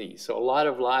this disease. So a lot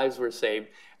of lives were saved,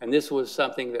 and this was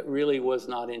something that really was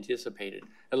not anticipated.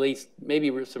 At least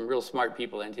maybe some real smart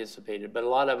people anticipated, but a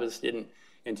lot of us didn't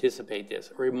anticipate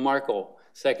this. A remarkable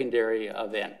secondary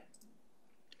event.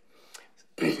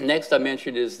 Next I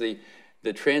mentioned is the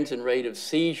trends and rate of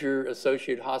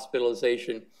seizure-associated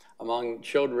hospitalization among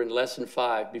children less than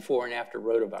 5 before and after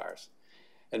rotavirus.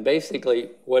 And basically,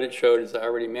 what it showed, as I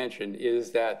already mentioned,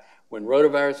 is that when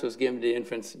rotavirus was given to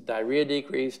infants, diarrhea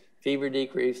decreased, fever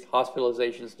decreased,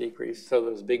 hospitalizations decreased, so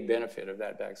there was a big benefit of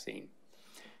that vaccine.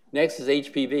 Next is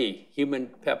HPV, human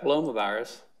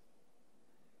papillomavirus.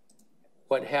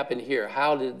 What happened here?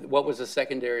 What was the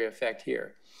secondary effect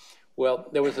here? Well,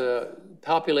 there was a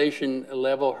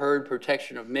population-level herd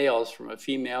protection of males from a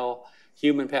female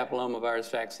human papillomavirus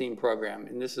vaccine program,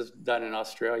 and this is done in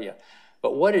Australia.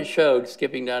 But what it showed,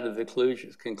 skipping down to the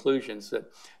conclusions,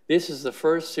 that this is the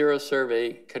first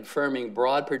serosurvey confirming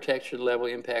broad protection level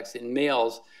impacts in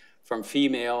males from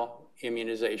female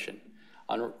immunization.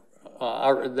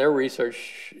 Their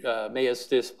research may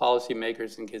assist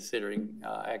policymakers in considering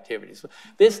activities. So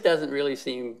this doesn't really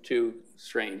seem too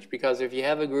strange, because if you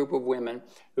have a group of women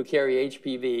who carry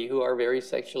HPV, who are very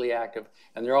sexually active,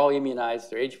 and they're all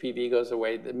immunized, their HPV goes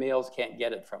away, the males can't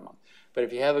get it from them. But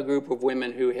if you have a group of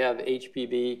women who have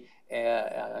HPV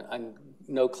and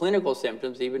no clinical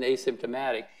symptoms, even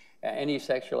asymptomatic, any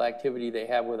sexual activity they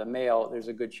have with a male, there's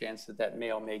a good chance that that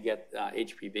male may get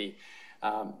HPV.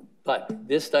 But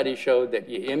this study showed that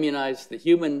you immunize the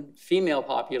human female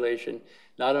population,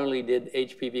 not only did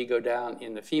HPV go down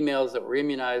in the females that were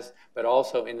immunized, but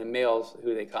also in the males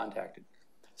who they contacted.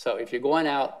 So if you're going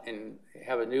out and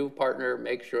have a new partner,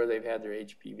 make sure they've had their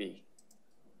HPV.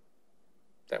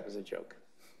 That was a joke.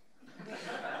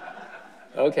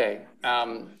 Okay,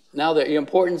 now the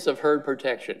importance of herd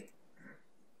protection.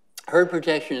 Herd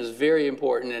protection is very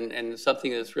important and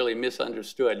something that's really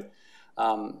misunderstood.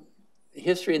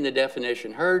 History and the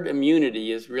definition. Herd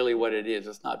immunity is really what it is.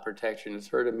 It's not protection, it's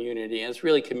herd immunity, and it's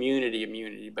really community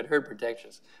immunity, but herd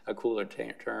protection is a cooler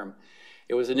term.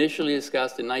 It was initially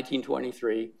discussed in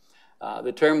 1923.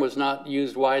 The term was not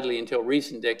used widely until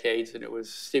recent decades, and it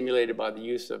was stimulated by the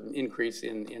use of an increase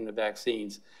in the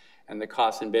vaccines and the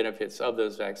costs and benefits of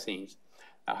those vaccines.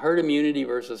 Now, herd immunity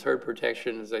versus herd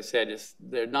protection, as I said,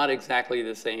 they're not exactly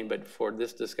the same, but for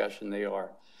this discussion they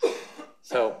are.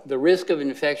 So the risk of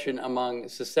infection among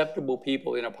susceptible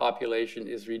people in a population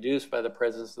is reduced by the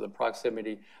presence of the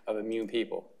proximity of immune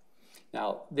people.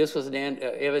 Now, this was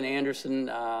Evan Anderson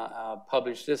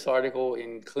published this article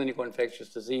in Clinical Infectious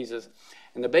Diseases,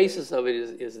 and the basis of it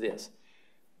is this.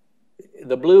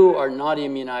 The blue are not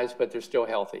immunized, but they're still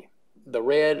healthy. The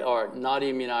red are not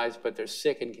immunized, but they're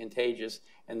sick and contagious,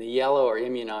 and the yellow are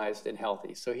immunized and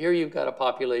healthy. So here you've got a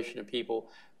population of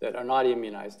people that are not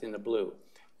immunized in the blue.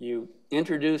 You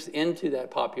introduce into that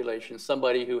population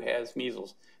somebody who has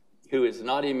measles, who is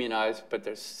not immunized, but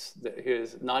who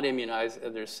is not immunized,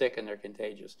 and they're sick and they're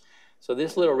contagious. So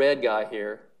this little red guy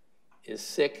here is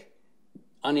sick,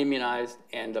 unimmunized,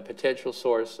 and a potential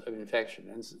source of infection.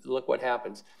 And look what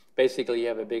happens. Basically, you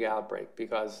have a big outbreak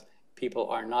because people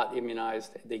are not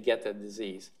immunized, they get the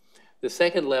disease. The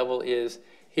second level is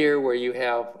here where you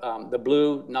have the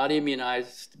blue, not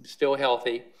immunized, still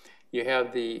healthy. You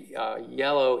have the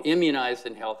yellow, immunized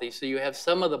and healthy. So you have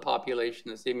some of the population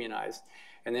that's immunized.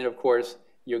 And then, of course,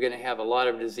 you're going to have a lot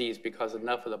of disease because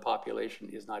enough of the population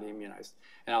is not immunized.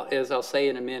 And as I'll say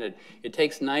in a minute, it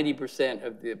takes 90%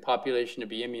 of the population to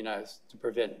be immunized to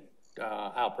prevent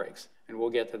outbreaks. And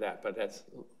we'll get to that, but that's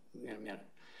in a minute.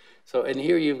 So, and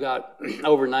here you've got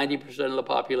over 90% of the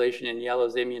population in yellow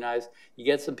is immunized. You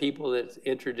get some people that's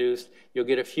introduced. You'll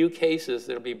get a few cases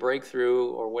that'll be breakthrough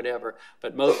or whatever,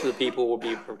 but most of the people will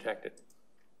be protected.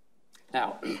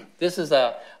 Now, this is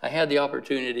I had the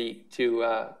opportunity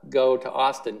to go to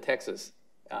Austin, Texas,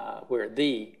 where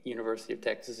the University of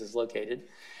Texas is located.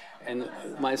 And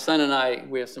my son and I,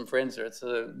 we have some friends there.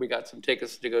 So we got some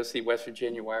tickets to go see West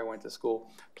Virginia, where I went to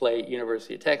school, play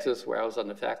University of Texas, where I was on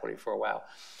the faculty for a while.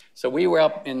 So we were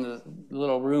up in the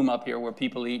little room up here where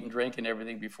people eat and drink and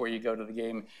everything before you go to the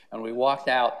game. And we walked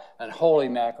out, and holy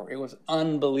mackerel, it was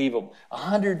unbelievable.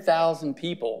 100,000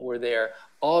 people were there,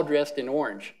 all dressed in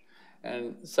orange.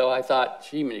 And so I thought,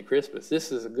 gee, many Christmas,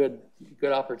 this is a good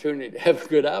opportunity to have a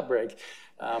good outbreak.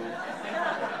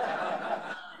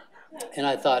 And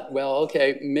I thought, well,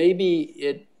 okay, maybe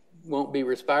it won't be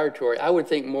respiratory. I would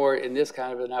think more in this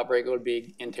kind of an outbreak it would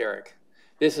be enteric.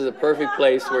 This is a perfect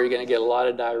place where you're going to get a lot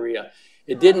of diarrhea.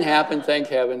 It didn't happen, thank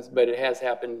heavens, but it has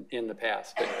happened in the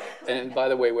past. And by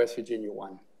the way, West Virginia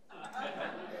won.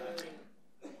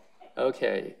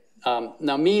 Okay.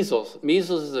 Now, measles.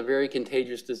 Measles is a very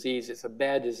contagious disease. It's a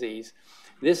bad disease.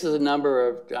 This is a number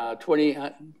of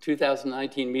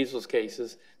 2019 measles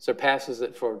cases, surpasses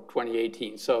it for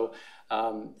 2018. So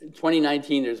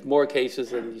 2019, there's more cases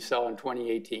than you saw in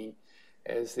 2018.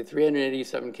 As the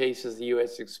 387 cases, the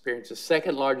U.S. experienced the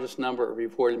second largest number of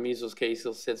reported measles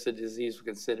cases since the disease was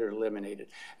considered eliminated.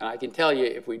 And I can tell you,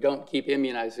 if we don't keep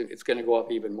immunizing, it's going to go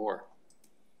up even more.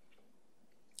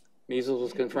 Measles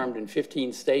was confirmed in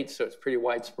 15 states, so it's pretty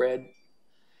widespread.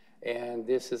 And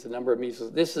this is the number of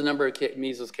measles. This is the number of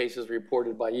measles cases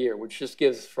reported by year, which just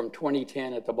gives from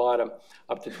 2010 at the bottom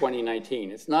up to 2019.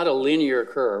 It's not a linear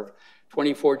curve.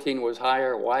 2014 was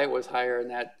higher. Why it was higher than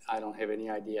that, I don't have any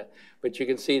idea. But you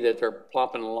can see that they're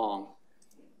plopping along.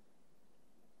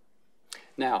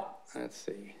 Now, let's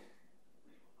see.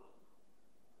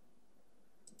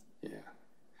 Yeah.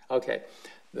 Okay.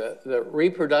 The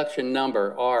reproduction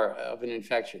number, R, of an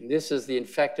infection. This is the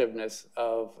infectiveness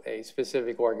of a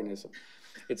specific organism.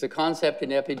 It's a concept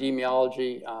in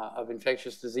epidemiology of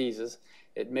infectious diseases.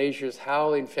 It measures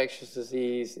how infectious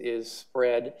disease is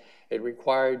spread. It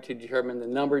required to determine the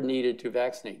number needed to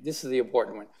vaccinate. This is the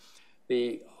important one.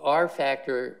 The R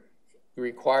factor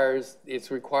it's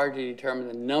required to determine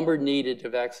the number needed to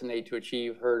vaccinate to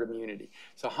achieve herd immunity.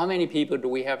 So how many people do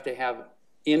we have to have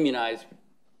immunized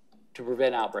to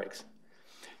prevent outbreaks?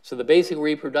 So the basic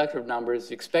reproductive number is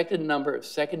the expected number of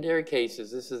secondary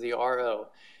cases. This is the RO.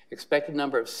 Expected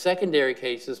number of secondary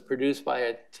cases produced by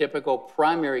a typical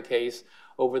primary case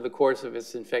over the course of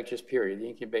its infectious period, the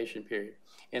incubation period,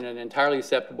 in an entirely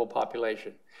susceptible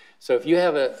population. So if you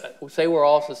have say we're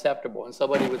all susceptible and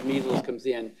somebody with measles comes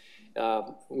in,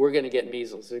 we're going to get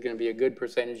measles. There's going to be a good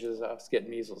percentage of us get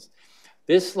measles.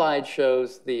 This slide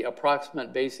shows the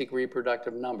approximate basic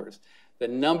reproductive numbers, the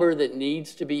number that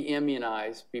needs to be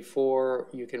immunized before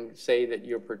you can say that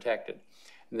you're protected.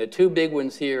 And the two big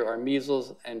ones here are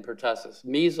measles and pertussis.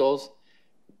 Measles,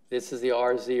 this is the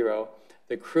R0.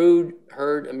 The crude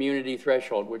herd immunity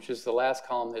threshold, which is the last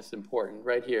column that's important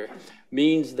right here,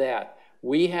 means that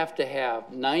we have to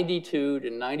have 92 to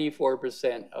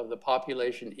 94% of the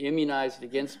population immunized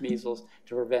against measles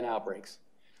to prevent outbreaks.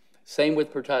 Same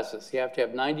with pertussis. You have to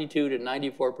have 92 to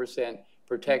 94%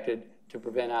 protected to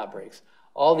prevent outbreaks.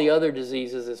 All the other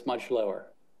diseases is much lower.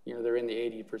 You know, they're in the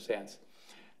 80%.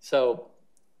 So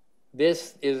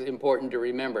this is important to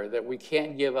remember, that we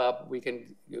can't give up. We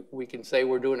can say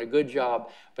we're doing a good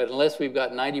job, but unless we've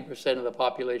got 90% of the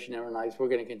population immunized, we're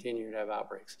going to continue to have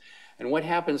outbreaks. And what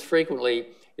happens frequently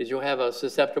is you'll have a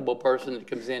susceptible person that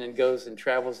comes in and goes and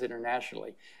travels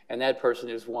internationally, and that person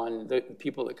is one. The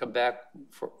people that come back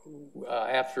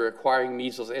after acquiring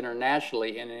measles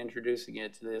internationally and introducing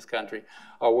it to this country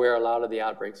are where a lot of the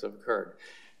outbreaks have occurred.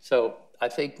 So I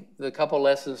think the couple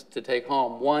lessons to take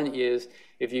home. One is,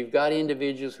 if you've got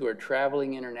individuals who are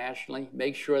traveling internationally,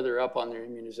 make sure they're up on their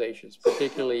immunizations,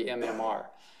 particularly MMR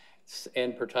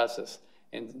and pertussis,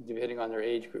 and depending on their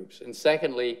age groups. And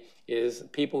secondly is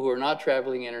people who are not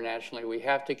traveling internationally, we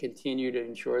have to continue to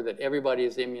ensure that everybody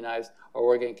is immunized, or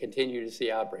we're going to continue to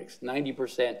see outbreaks.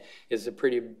 90% is a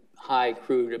pretty high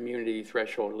crude immunity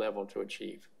threshold level to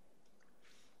achieve.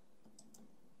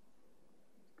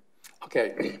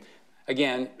 Okay.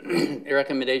 Again,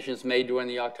 recommendations made during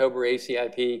the October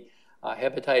ACIP,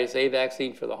 hepatitis A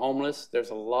vaccine for the homeless.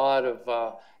 There's a lot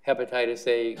of hepatitis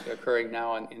A occurring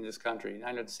now in this country.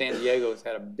 I know San Diego has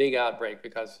had a big outbreak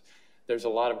because there's a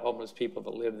lot of homeless people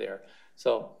that live there.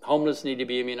 So homeless need to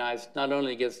be immunized not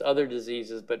only against other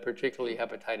diseases, but particularly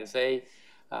hepatitis A.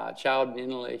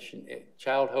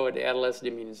 Childhood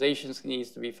adolescent immunizations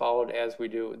needs to be followed as we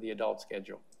do with the adult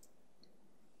schedule.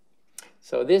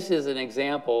 So this is an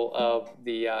example of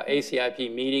the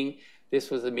ACIP meeting. This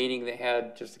was a meeting they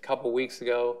had just a couple weeks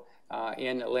ago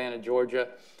in Atlanta, Georgia.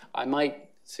 I might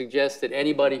suggest that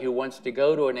anybody who wants to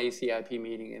go to an ACIP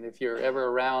meeting, and if you're ever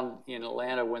around in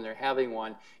Atlanta when they're having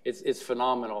one, it's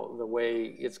phenomenal the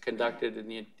way it's conducted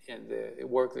and the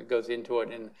work that goes into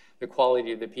it and the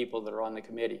quality of the people that are on the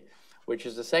committee, which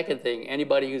is the second thing.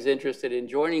 Anybody who's interested in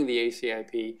joining the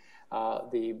ACIP,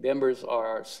 the members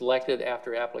are selected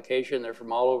after application. They're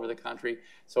from all over the country.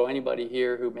 So anybody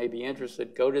here who may be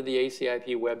interested, go to the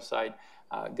ACIP website,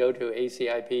 go to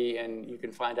ACIP, and you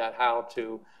can find out how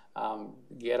to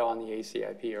get on the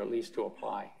ACIP, or at least to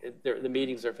apply. The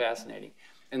meetings are fascinating.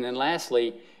 And then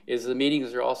lastly is the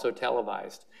meetings are also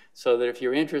televised, so that if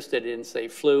you're interested in, say,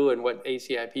 flu and what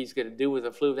ACIP is going to do with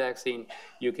a flu vaccine,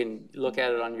 you can look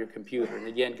at it on your computer. And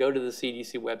again, go to the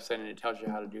CDC website and it tells you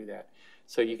how to do that.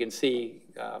 So you can see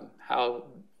how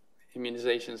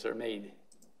immunizations are made.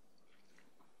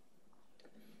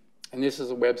 And this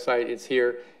is a website, it's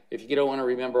here. If you don't want to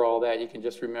remember all that, you can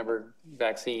just remember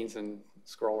vaccines and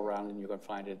scroll around and you can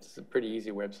find it. It's a pretty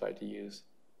easy website to use.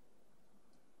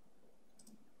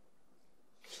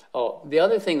 Oh, the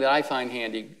other thing that I find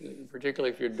handy,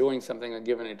 particularly if you're doing something like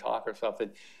giving a talk or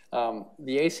something,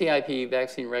 the ACIP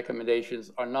vaccine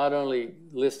recommendations are not only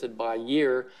listed by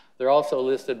year, they're also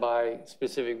listed by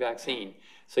specific vaccine.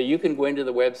 So you can go into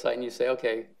the website and you say,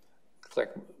 okay, click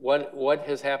what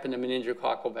has happened to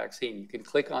meningococcal vaccine. You can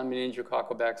click on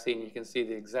meningococcal vaccine, you can see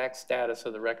the exact status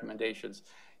of the recommendations.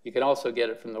 You can also get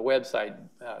it from the website,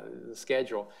 the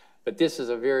schedule. But this is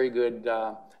a very good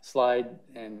slide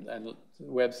and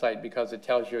website because it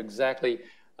tells you exactly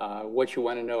what you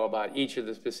want to know about each of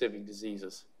the specific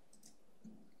diseases.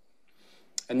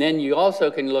 And then you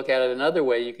also can look at it another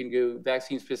way. You can do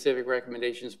vaccine-specific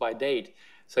recommendations by date.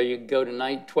 So you go to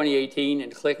 2018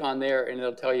 and click on there, and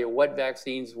it'll tell you what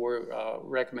vaccines were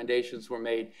recommendations were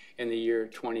made in the year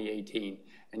 2018.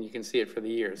 And you can see it for the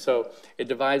year. So it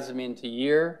divides them into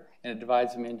year, and it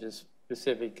divides them into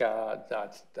specific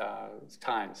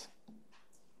times.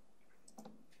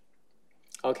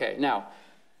 Okay, now,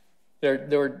 there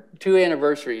were two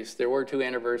anniversaries. There were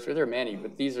there are many,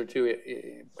 but these are two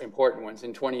important ones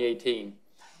in 2018.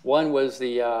 One was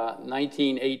the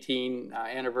 1918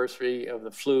 anniversary of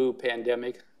the flu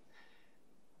pandemic,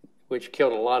 which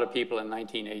killed a lot of people in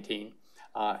 1918.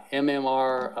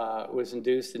 MMR was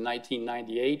induced in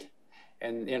 1998,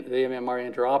 and the MMR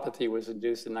enteropathy was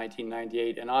induced in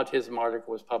 1998. An autism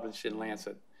article was published in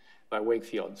Lancet by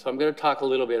Wakefield. So I'm going to talk a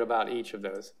little bit about each of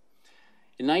those.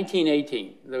 In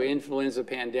 1918, the influenza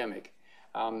pandemic.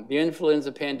 The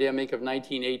influenza pandemic of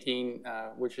 1918,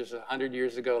 which is 100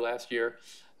 years ago last year,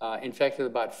 infected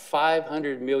about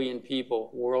 500 million people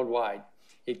worldwide.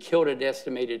 It killed an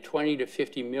estimated 20 to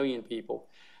 50 million people.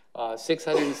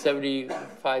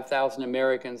 675,000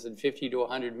 Americans and 50 to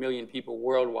 100 million people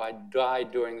worldwide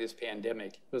died during this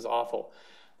pandemic. It was awful.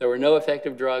 There were no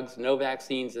effective drugs, no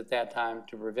vaccines at that time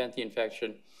to prevent the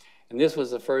infection. And this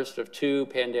was the first of two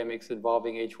pandemics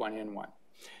involving H1N1.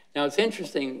 Now, it's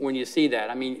interesting when you see that.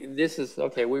 I mean, this is,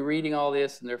 okay, we're reading all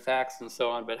this and they're facts and so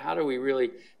on, but how do we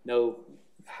really know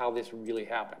how this really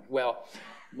happened? Well,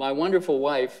 my wonderful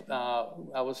wife,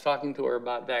 I was talking to her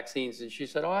about vaccines, and she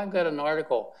said, oh, I've got an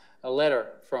article, a letter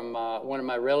from one of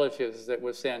my relatives that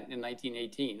was sent in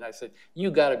 1918. And I said,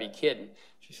 you got to be kidding.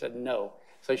 She said, no.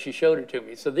 So she showed it to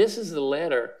me. So this is the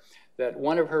letter that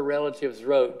one of her relatives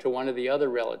wrote to one of the other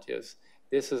relatives.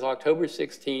 This is October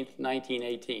 16th,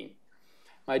 1918.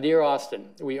 My dear Austin,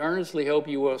 we earnestly hope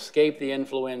you will escape the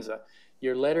influenza.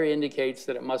 Your letter indicates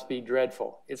that it must be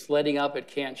dreadful. It's letting up at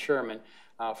Camp Sherman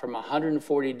from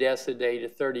 140 deaths a day to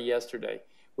 30 yesterday.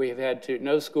 We have had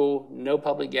no school, no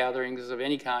public gatherings of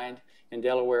any kind in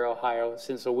Delaware, Ohio.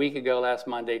 Since a week ago last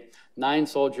Monday, 9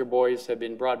 soldier boys have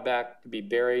been brought back to be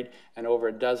buried, and over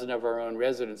a dozen of our own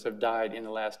residents have died in the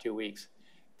last 2 weeks.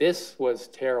 This was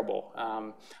terrible.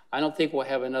 I don't think we'll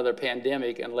have another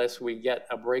pandemic unless we get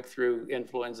a breakthrough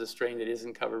influenza strain that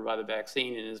isn't covered by the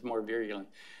vaccine and is more virulent.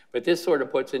 But this sort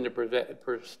of puts into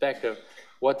perspective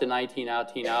what the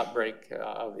 1918 outbreak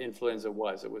of influenza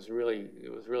was. It was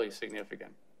really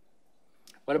significant.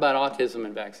 What about autism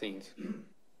and vaccines?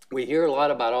 We hear a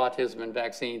lot about autism and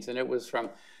vaccines, and it was from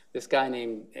this guy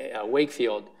named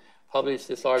Wakefield, published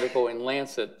this article in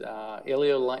Lancet.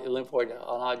 Ileolymphoid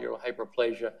nodular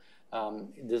hyperplasia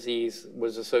disease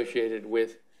was associated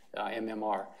with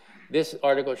MMR. This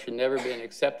article should never have been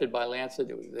accepted by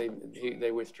Lancet.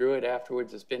 They withdrew it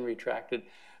afterwards. It's been retracted.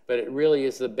 But it really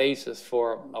is the basis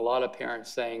for a lot of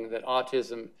parents saying that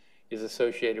autism is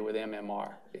associated with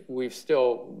MMR. We're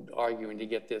still arguing to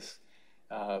get this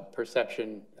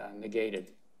perception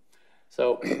negated.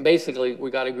 So basically,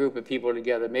 we got a group of people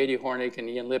together, Mady Hornick and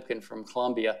Ian Lipkin from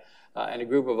Columbia, and a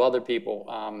group of other people,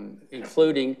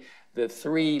 including the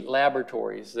 3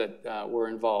 laboratories that were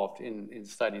involved in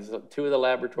studies. 2 of the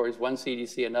laboratories, one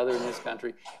CDC, another in this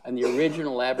country, and the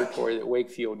original laboratory that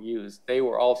Wakefield used, they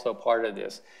were also part of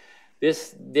this.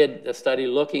 This did a study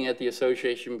looking at the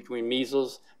association between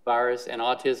measles virus and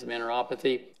autism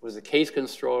enteropathy. It was a case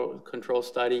control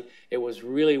study. It was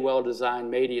really well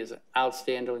designed. Mady is an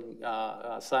outstanding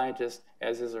scientist,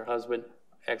 as is her husband,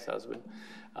 ex-husband.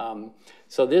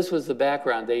 So this was the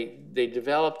background. They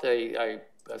developed a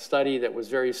study that was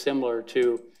very similar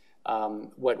to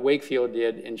what Wakefield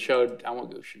did and showed, I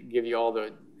won't give you all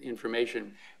the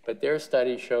information, but their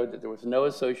study showed that there was no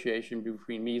association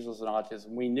between measles and autism.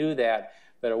 We knew that,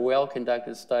 but a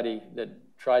well-conducted study that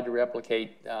tried to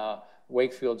replicate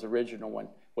Wakefield's original one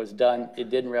was done. It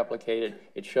didn't replicate it.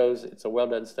 It shows, it's a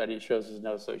well-done study. It shows there's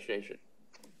no association.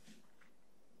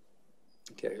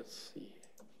 Okay, let's see.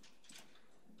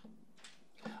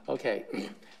 Okay,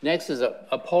 next is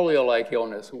a polio-like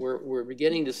illness. We're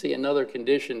beginning to see another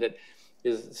condition that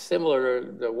is similar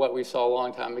to what we saw a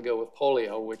long time ago with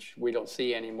polio, which we don't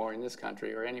see anymore in this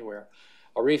country or anywhere.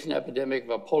 A recent epidemic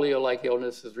of a polio-like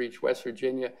illness has reached West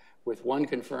Virginia with 1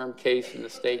 confirmed case in the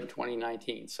state in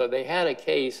 2019. So they had a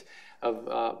case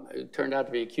of, it turned out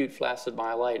to be acute flaccid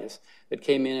myelitis that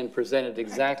came in and presented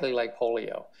exactly like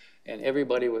polio. And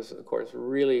everybody was, of course,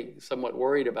 really somewhat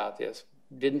worried about this.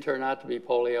 Didn't turn out to be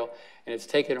polio, and it's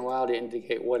taken a while to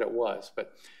indicate what it was.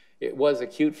 But it was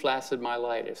acute flaccid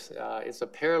myelitis. It's a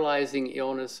paralyzing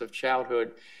illness of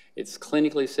childhood. It's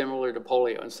clinically similar to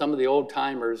polio. And some of the old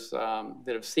timers that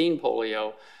have seen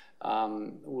polio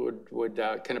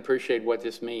can appreciate what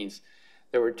this means.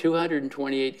 There were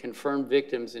 228 confirmed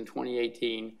victims in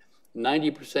 2018.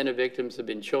 90% of victims have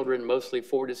been children, mostly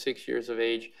 4 to 6 years of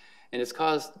age. And it's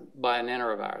caused by an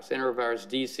enterovirus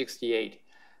D68.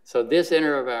 So this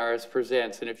enterovirus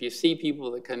presents, and if you see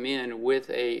people that come in with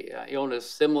a illness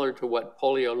similar to what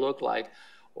polio looked like,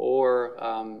 or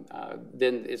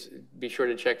then be sure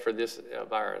to check for this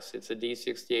virus. It's a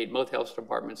D68. Most health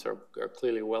departments are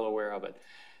clearly well aware of it.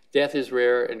 Death is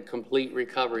rare, and complete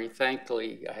recovery,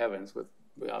 thankfully, heavens,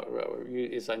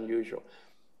 is unusual.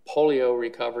 Polio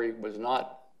recovery was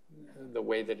not the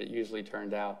way that it usually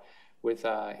turned out. With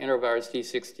enterovirus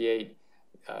D68,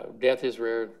 death is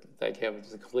rare, thank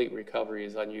heavens, the complete recovery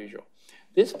is unusual.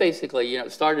 This basically,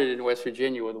 started in West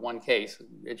Virginia with 1 case.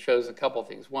 It shows a couple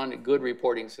things. One, a good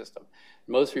reporting system.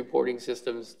 Most reporting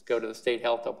systems go to the state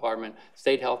health department.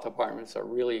 State health departments are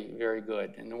really very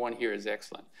good, and the one here is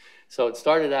excellent. So it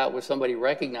started out with somebody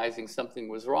recognizing something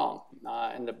was wrong,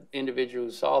 and the individual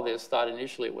who saw this thought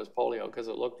initially it was polio because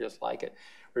it looked just like it.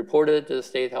 Reported it to the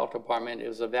state health department. It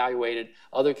was evaluated.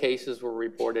 Other cases were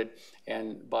reported,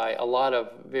 and by a lot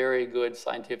of very good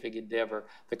scientific endeavor,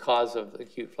 the cause of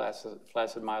acute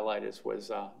flaccid myelitis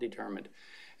was determined.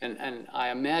 And I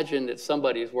imagine that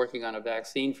somebody is working on a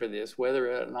vaccine for this,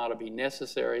 whether or not it'll be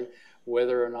necessary,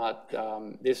 whether or not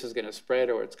this is going to spread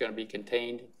or it's going to be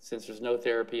contained. Since there's no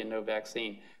therapy and no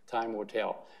vaccine, time will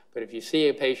tell. But if you see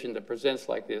a patient that presents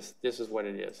like this, this is what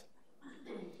it is.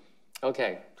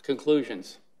 Okay,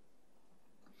 conclusions.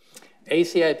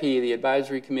 ACIP, the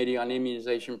Advisory Committee on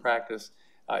Immunization Practice,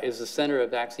 is the center of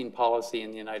vaccine policy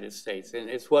in the United States, and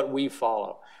it's what we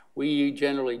follow. We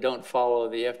generally don't follow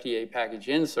the FDA package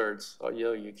inserts,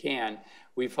 although you can.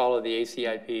 We follow the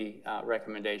ACIP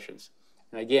recommendations.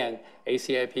 And again,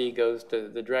 ACIP goes to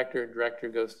the director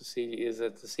goes to is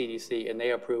at the CDC, and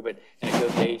they approve it, and it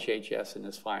goes to HHS in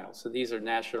its final. So these are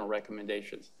national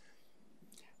recommendations.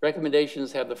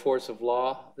 Recommendations have the force of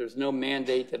law. There's no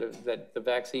mandate that the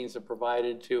vaccines are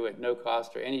provided to at no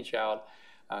cost to any child.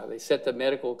 They set the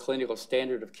medical clinical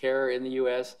standard of care in the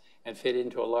U.S. and fit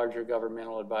into a larger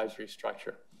governmental advisory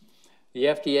structure. The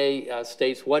FDA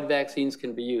states what vaccines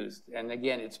can be used. And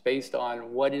again, it's based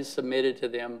on what is submitted to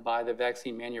them by the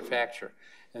vaccine manufacturer.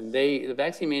 And the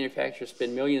vaccine manufacturers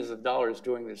spend millions of dollars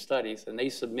doing their studies, and they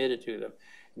submit it to them.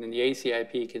 And then the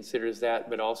ACIP considers that,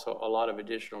 but also a lot of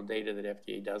additional data that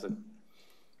FDA doesn't.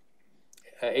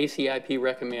 ACIP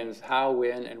recommends how,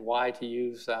 when, and why to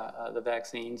use the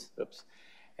vaccines. Oops.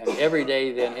 And every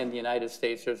day then in the United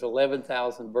States, there's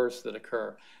 11,000 births that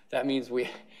occur. That means we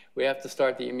have to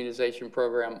start the immunization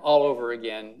program all over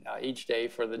again each day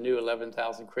for the new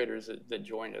 11,000 critters that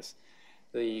join us.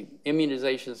 The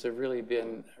immunizations have really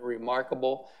been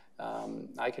remarkable.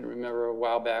 I can remember a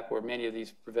while back where many of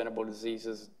these preventable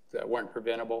diseases that weren't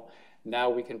preventable. Now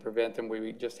we can prevent them.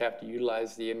 We just have to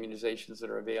utilize the immunizations that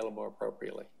are available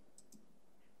appropriately.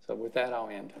 So with that, I'll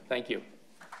end. Thank you.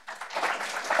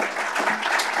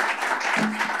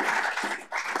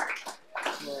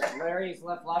 Larry's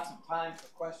left lots of time for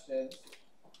questions.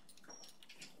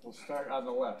 We'll start on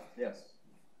the left. Yes.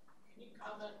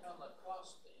 comment on the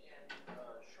cost and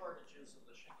shortages of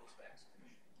the shingles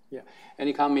vaccination? Yeah.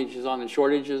 Any comments on the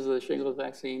shortages of the shingles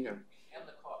vaccine or and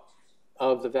the costs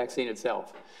of the vaccine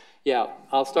itself? Yeah,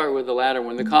 I'll start with the latter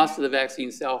one. The cost of the vaccine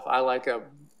itself, I, like a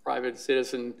private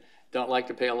citizen, don't like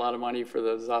to pay a lot of money for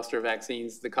the zoster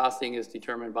vaccines. The costing is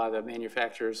determined by the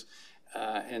manufacturers,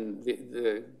 and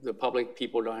the public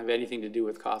people don't have anything to do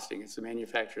with costing. It's the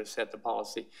manufacturers set the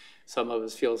policy. Some of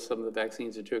us feel some of the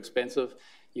vaccines are too expensive.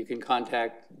 You can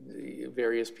contact the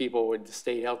various people with the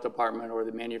state health department or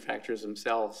the manufacturers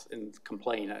themselves and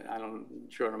complain. I'm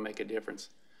sure it'll make a difference.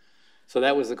 So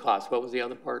that was the cost. What was the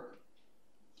other part?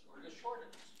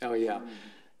 Oh yeah,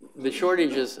 the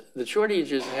shortages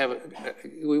have.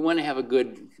 We want to have a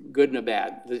good and a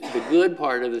bad. The good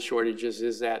part of the shortages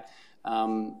is that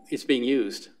it's being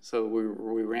used, so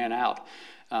we ran out.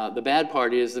 The bad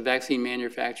part is the vaccine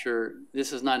manufacturer.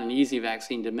 This is not an easy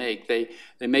vaccine to make. They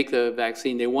make the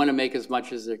vaccine. They want to make as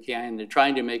much as they can. They're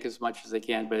trying to make as much as they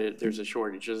can, but there's a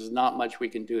shortage. There's not much we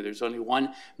can do. There's only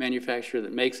one manufacturer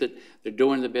that makes it. They're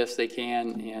doing the best they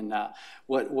can. And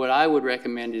what I would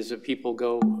recommend is that people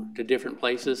go to different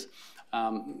places.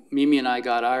 Mimi and I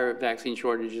got our vaccine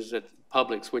shortages at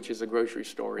Publix, which is a grocery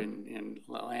store in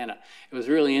Atlanta. It was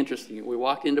really interesting. We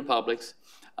walked into Publix,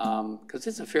 because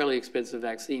it's a fairly expensive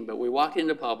vaccine, but we walked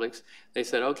into Publix. They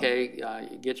said, okay,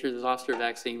 get your zoster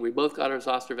vaccine. We both got our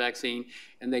zoster vaccine,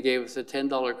 and they gave us a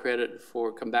 $10 credit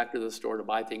for come back to the store to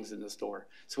buy things in the store.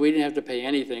 So we didn't have to pay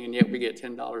anything, and yet we get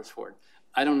 $10 for it.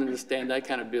 I don't understand that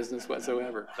kind of business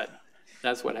whatsoever, but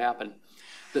that's what happened.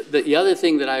 The other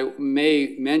thing that I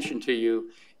may mention to you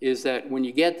is that when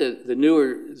you get the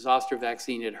newer zoster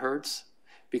vaccine, it hurts,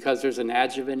 because there's an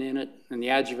adjuvant in it, and the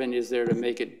adjuvant is there to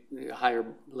make it higher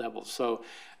levels. So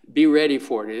be ready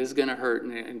for it. It is going to hurt,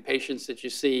 and patients that you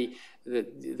see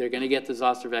that they're going to get the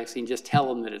zoster vaccine, just tell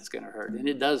them that it's going to hurt, and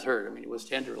it does hurt. I mean, it was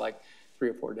tender like 3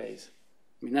 or 4 days.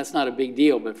 I mean, that's not a big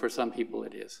deal, but for some people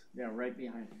it is. Yeah, right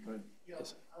behind you. Good. Yeah,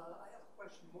 yes. I have a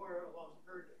question more along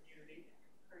herd immunity,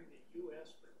 comparing the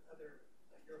U.S. with other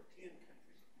European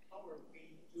countries. How are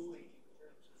we doing in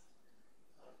terms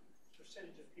of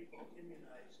percentage of people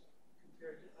immunized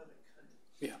compared to other countries?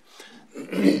 Yeah.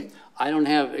 I don't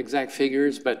have exact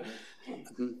figures, but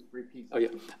oh yeah.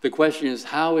 The question is,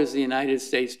 how is the United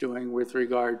States doing with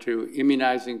regard to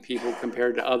immunizing people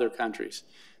compared to other countries?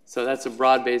 So that's a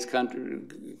broad-based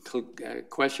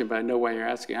question, but I know why you're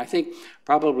asking. I think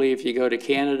probably if you go to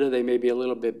Canada, they may be a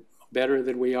little bit better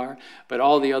than we are, but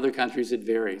all the other countries, it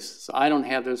varies. So I don't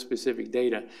have those specific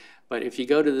data. But if you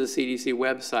go to the CDC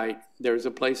website, there's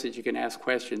a place that you can ask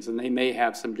questions, and they may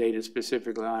have some data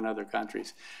specifically on other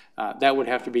countries. That would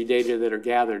have to be data that are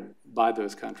gathered by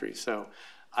those countries. So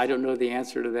I don't know the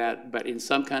answer to that, but in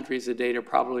some countries, the data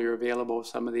probably are available.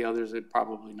 Some of the others, are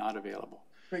probably not available.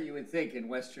 But you would think in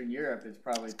Western Europe, it's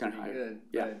probably pretty good.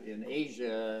 Yeah. But in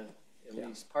Asia, at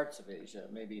least parts of Asia,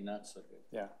 maybe not so good.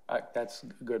 Yeah, that's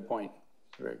a good point.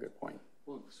 Very good point.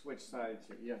 We'll switch sides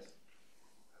here. Yes.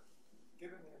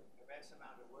 Given the immense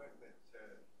amount of work that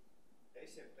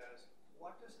ACIP does,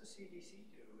 what does the CDC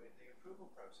do in the approval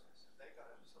process? Have they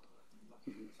got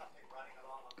something running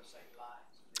along on the same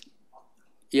lines?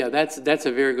 Yeah, that's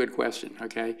a very good question,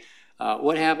 okay?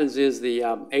 What happens is the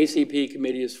ACP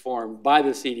committee is formed by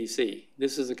the CDC.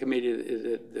 This is a committee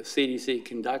that the CDC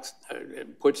conducts,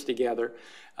 puts together.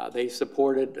 They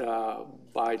supported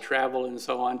by travel and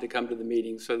so on to come to the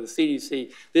meeting. So the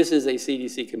CDC, this is a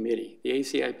CDC committee. The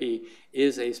ACIP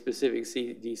is a specific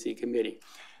CDC committee.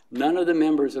 None of the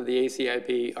members of the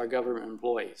ACIP are government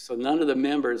employees. So none of the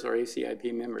members are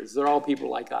ACIP members. They're all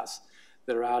people like us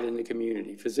that are out in the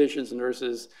community, physicians,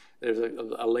 nurses. There's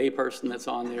a lay person that's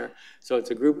on there. So it's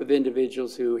a group of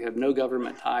individuals who have no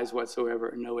government ties whatsoever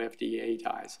and no FDA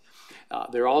ties.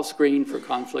 They're all screened for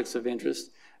conflicts of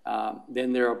interest.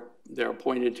 Then they're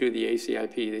appointed to the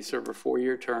ACIP. They serve a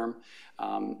 4-year term.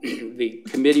 The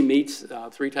committee meets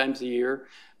 3 times a year.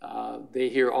 They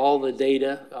hear all the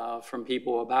data from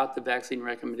people about the vaccine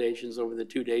recommendations over the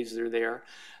 2 days they're there.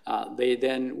 They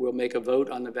then will make a vote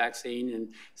on the vaccine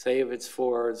and say if it's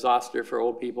for zoster for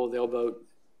old people, they'll vote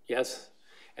yes.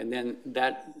 And then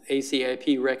that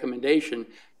ACIP recommendation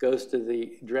goes to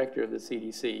the director of the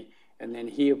CDC, and then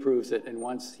he approves it, and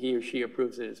once he or she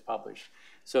approves it, it's published.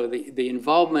 So the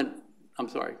involvement, I'm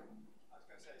sorry. I was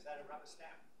going to say, is that a rubber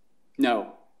stamp?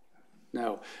 No.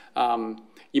 No.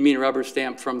 You mean a rubber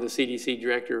stamp from the CDC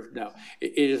director? No.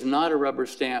 It is not a rubber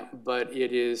stamp, but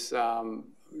it is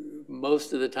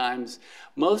most of the times,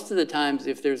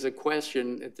 if there's a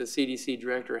question that the CDC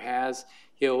director has,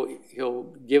 he'll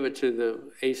give it to the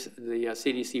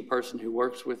CDC person who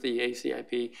works with the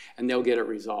ACIP, and they'll get it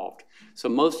resolved. So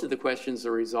most of the questions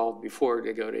are resolved before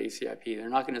they go to ACIP. They're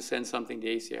not going to send something to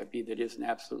ACIP that isn't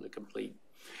absolutely complete.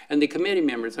 And the committee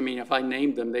members, I mean, if I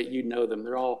named them, that you'd know them.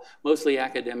 They're all mostly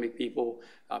academic people,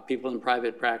 people in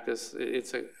private practice.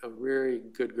 It's a very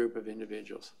good group of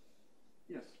individuals.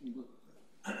 Yes. Does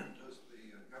the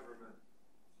government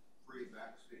free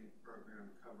vaccine program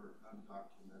cover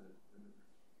undocumented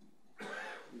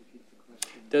immigrants?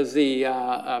 Does the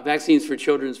Vaccines for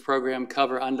Children's program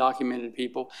cover undocumented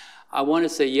people? I want to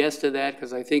say yes to that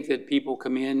because I think that people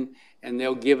come in and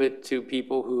they'll give it to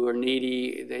people who are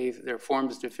needy. There are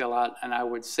forms to fill out, and I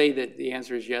would say that the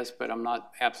answer is yes, but I'm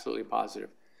not absolutely positive.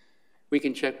 We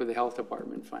can check with the health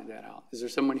department and find that out. Is there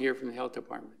someone here from the health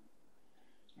department?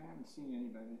 I haven't seen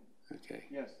anybody. Okay.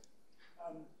 Yes.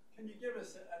 Can you give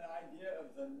us an idea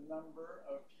of the number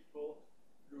of people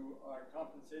who are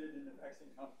compensated in the vaccine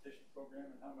competition program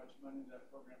and how much money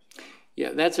that program spends?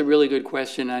 Yeah, that's a really good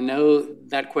question. I know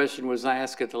that question was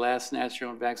asked at the last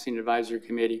National Vaccine Advisory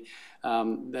Committee.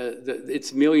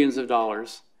 It's millions of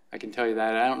dollars. I can tell you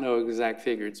that. I don't know the exact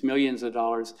figure. It's millions of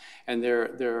dollars, and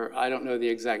I don't know the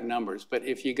exact numbers. But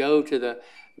if you go to the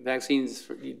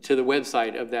to the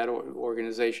website of that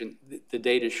organization, the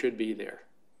data should be there.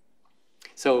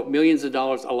 So millions of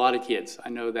dollars, a lot of kids. I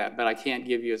know that, but I can't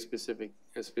give you a specific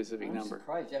number. I'm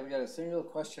surprised you haven't got a single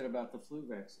question about the flu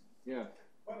vaccine. Yeah.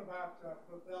 What about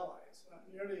rubella? It's not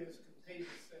nearly as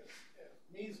contagious as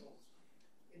measles.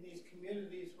 In these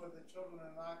communities where the children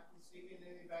are not receiving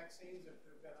any vaccines, if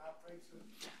there have been outbreaks of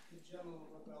congenital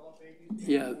rubella babies?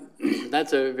 Yeah,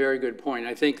 that's a very good point.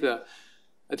 I think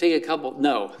a couple,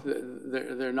 no,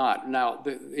 they're not. Now,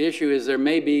 the issue is there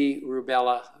may be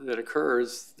rubella that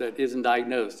occurs that isn't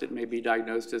diagnosed. It may be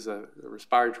diagnosed as a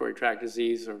respiratory tract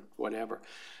disease or whatever.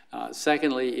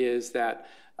 Secondly is that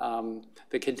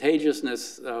the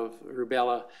contagiousness of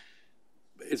rubella,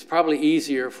 it's probably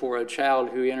easier for a child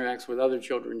who interacts with other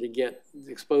children to get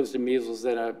exposed to measles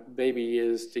than a baby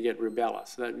is to get rubella.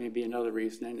 So that may be another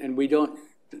reason. And we don't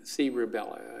see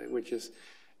rubella, which is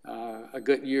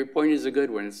your point is a good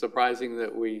one. It's surprising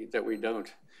that we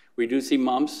don't. We do see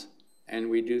mumps and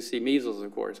we do see measles,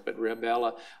 of course, but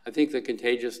rubella, I think the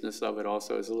contagiousness of it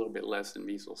also is a little bit less than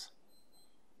measles.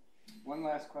 One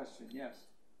last question, yes.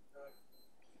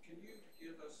 Can you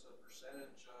give us a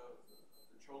percentage of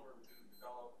the children who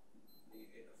develop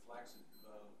the flaccid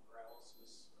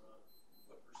paralysis?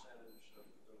 What percentage of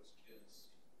those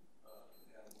kids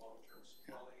have long-term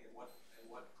sequelae, and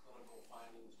what clinical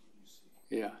findings do you see?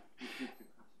 Yeah.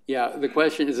 Yeah, the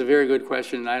question is a very good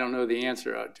question. I don't know the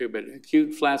answer to, but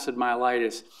acute flaccid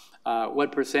myelitis,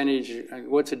 what percentage,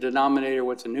 what's a denominator,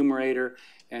 what's a numerator,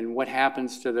 and what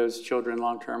happens to those children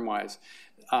long-term wise?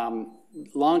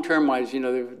 Long-term wise, you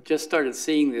know, they've just started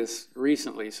seeing this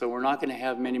recently, so we're not going to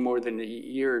have many more than a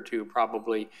year or two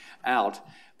probably out.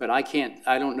 But I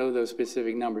don't know those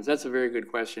specific numbers. That's a very good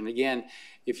question. Again,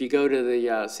 if you go to the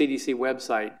CDC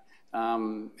website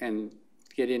and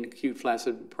get in acute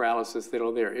flaccid paralysis,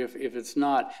 that'll there. If it's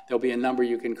not, there'll be a number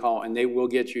you can call, and they will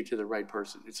get you to the right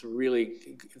person. It's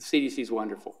really, CDC's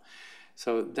wonderful.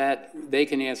 So that they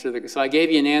can answer so I gave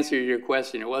you an answer to your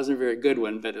question. It wasn't a very good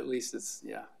one, but at least it's,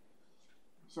 yeah.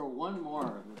 So one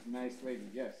more, this nice lady,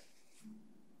 yes.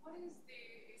 What is the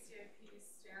ACIP's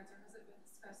stance, or has it been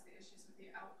discussed, the issues with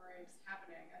the outbreaks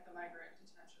happening at the migrant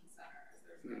detention centers?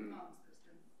 There's been mumps, there's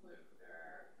been flu.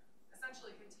 They're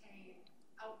essentially contained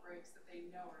outbreaks that they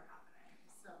know are happening.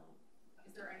 So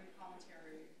is there any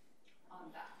commentary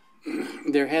on that?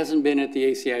 There hasn't been at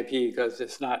the ACIP because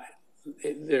it's not,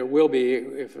 there will be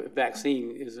if a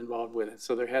vaccine is involved with it.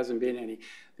 So there hasn't been any.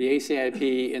 The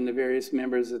ACIP and the various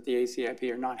members of the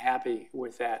ACIP are not happy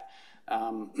with that.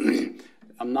 I'm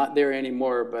not there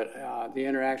anymore, but the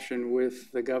interaction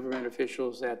with the government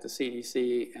officials at the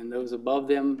CDC and those above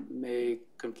them may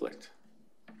conflict.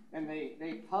 And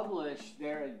they publish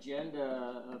their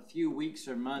agenda a few weeks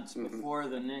or months before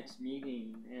the next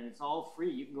meeting, and it's all free.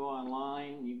 You can go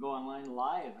online. You can go online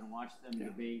live and watch them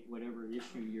debate whatever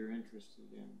issue you're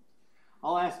interested in.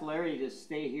 I'll ask Larry to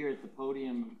stay here at the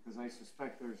podium because I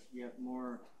suspect there's yet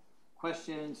more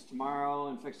questions tomorrow.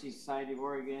 Infectious Society of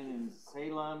Oregon in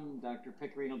Salem. Dr.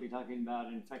 Pickering will be talking about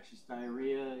infectious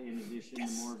diarrhea in addition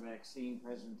to more vaccine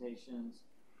presentations.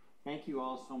 Thank you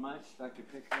all so much, Dr.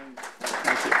 Pickering.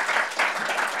 Thank you.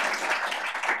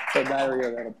 So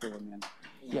diarrhea, that'll pull them in.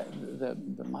 Yeah,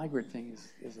 the migrant thing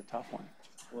is a tough one.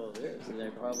 Well, it is, and they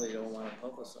probably don't want to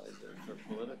publicize it for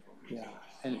political. Yeah,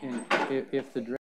 and if the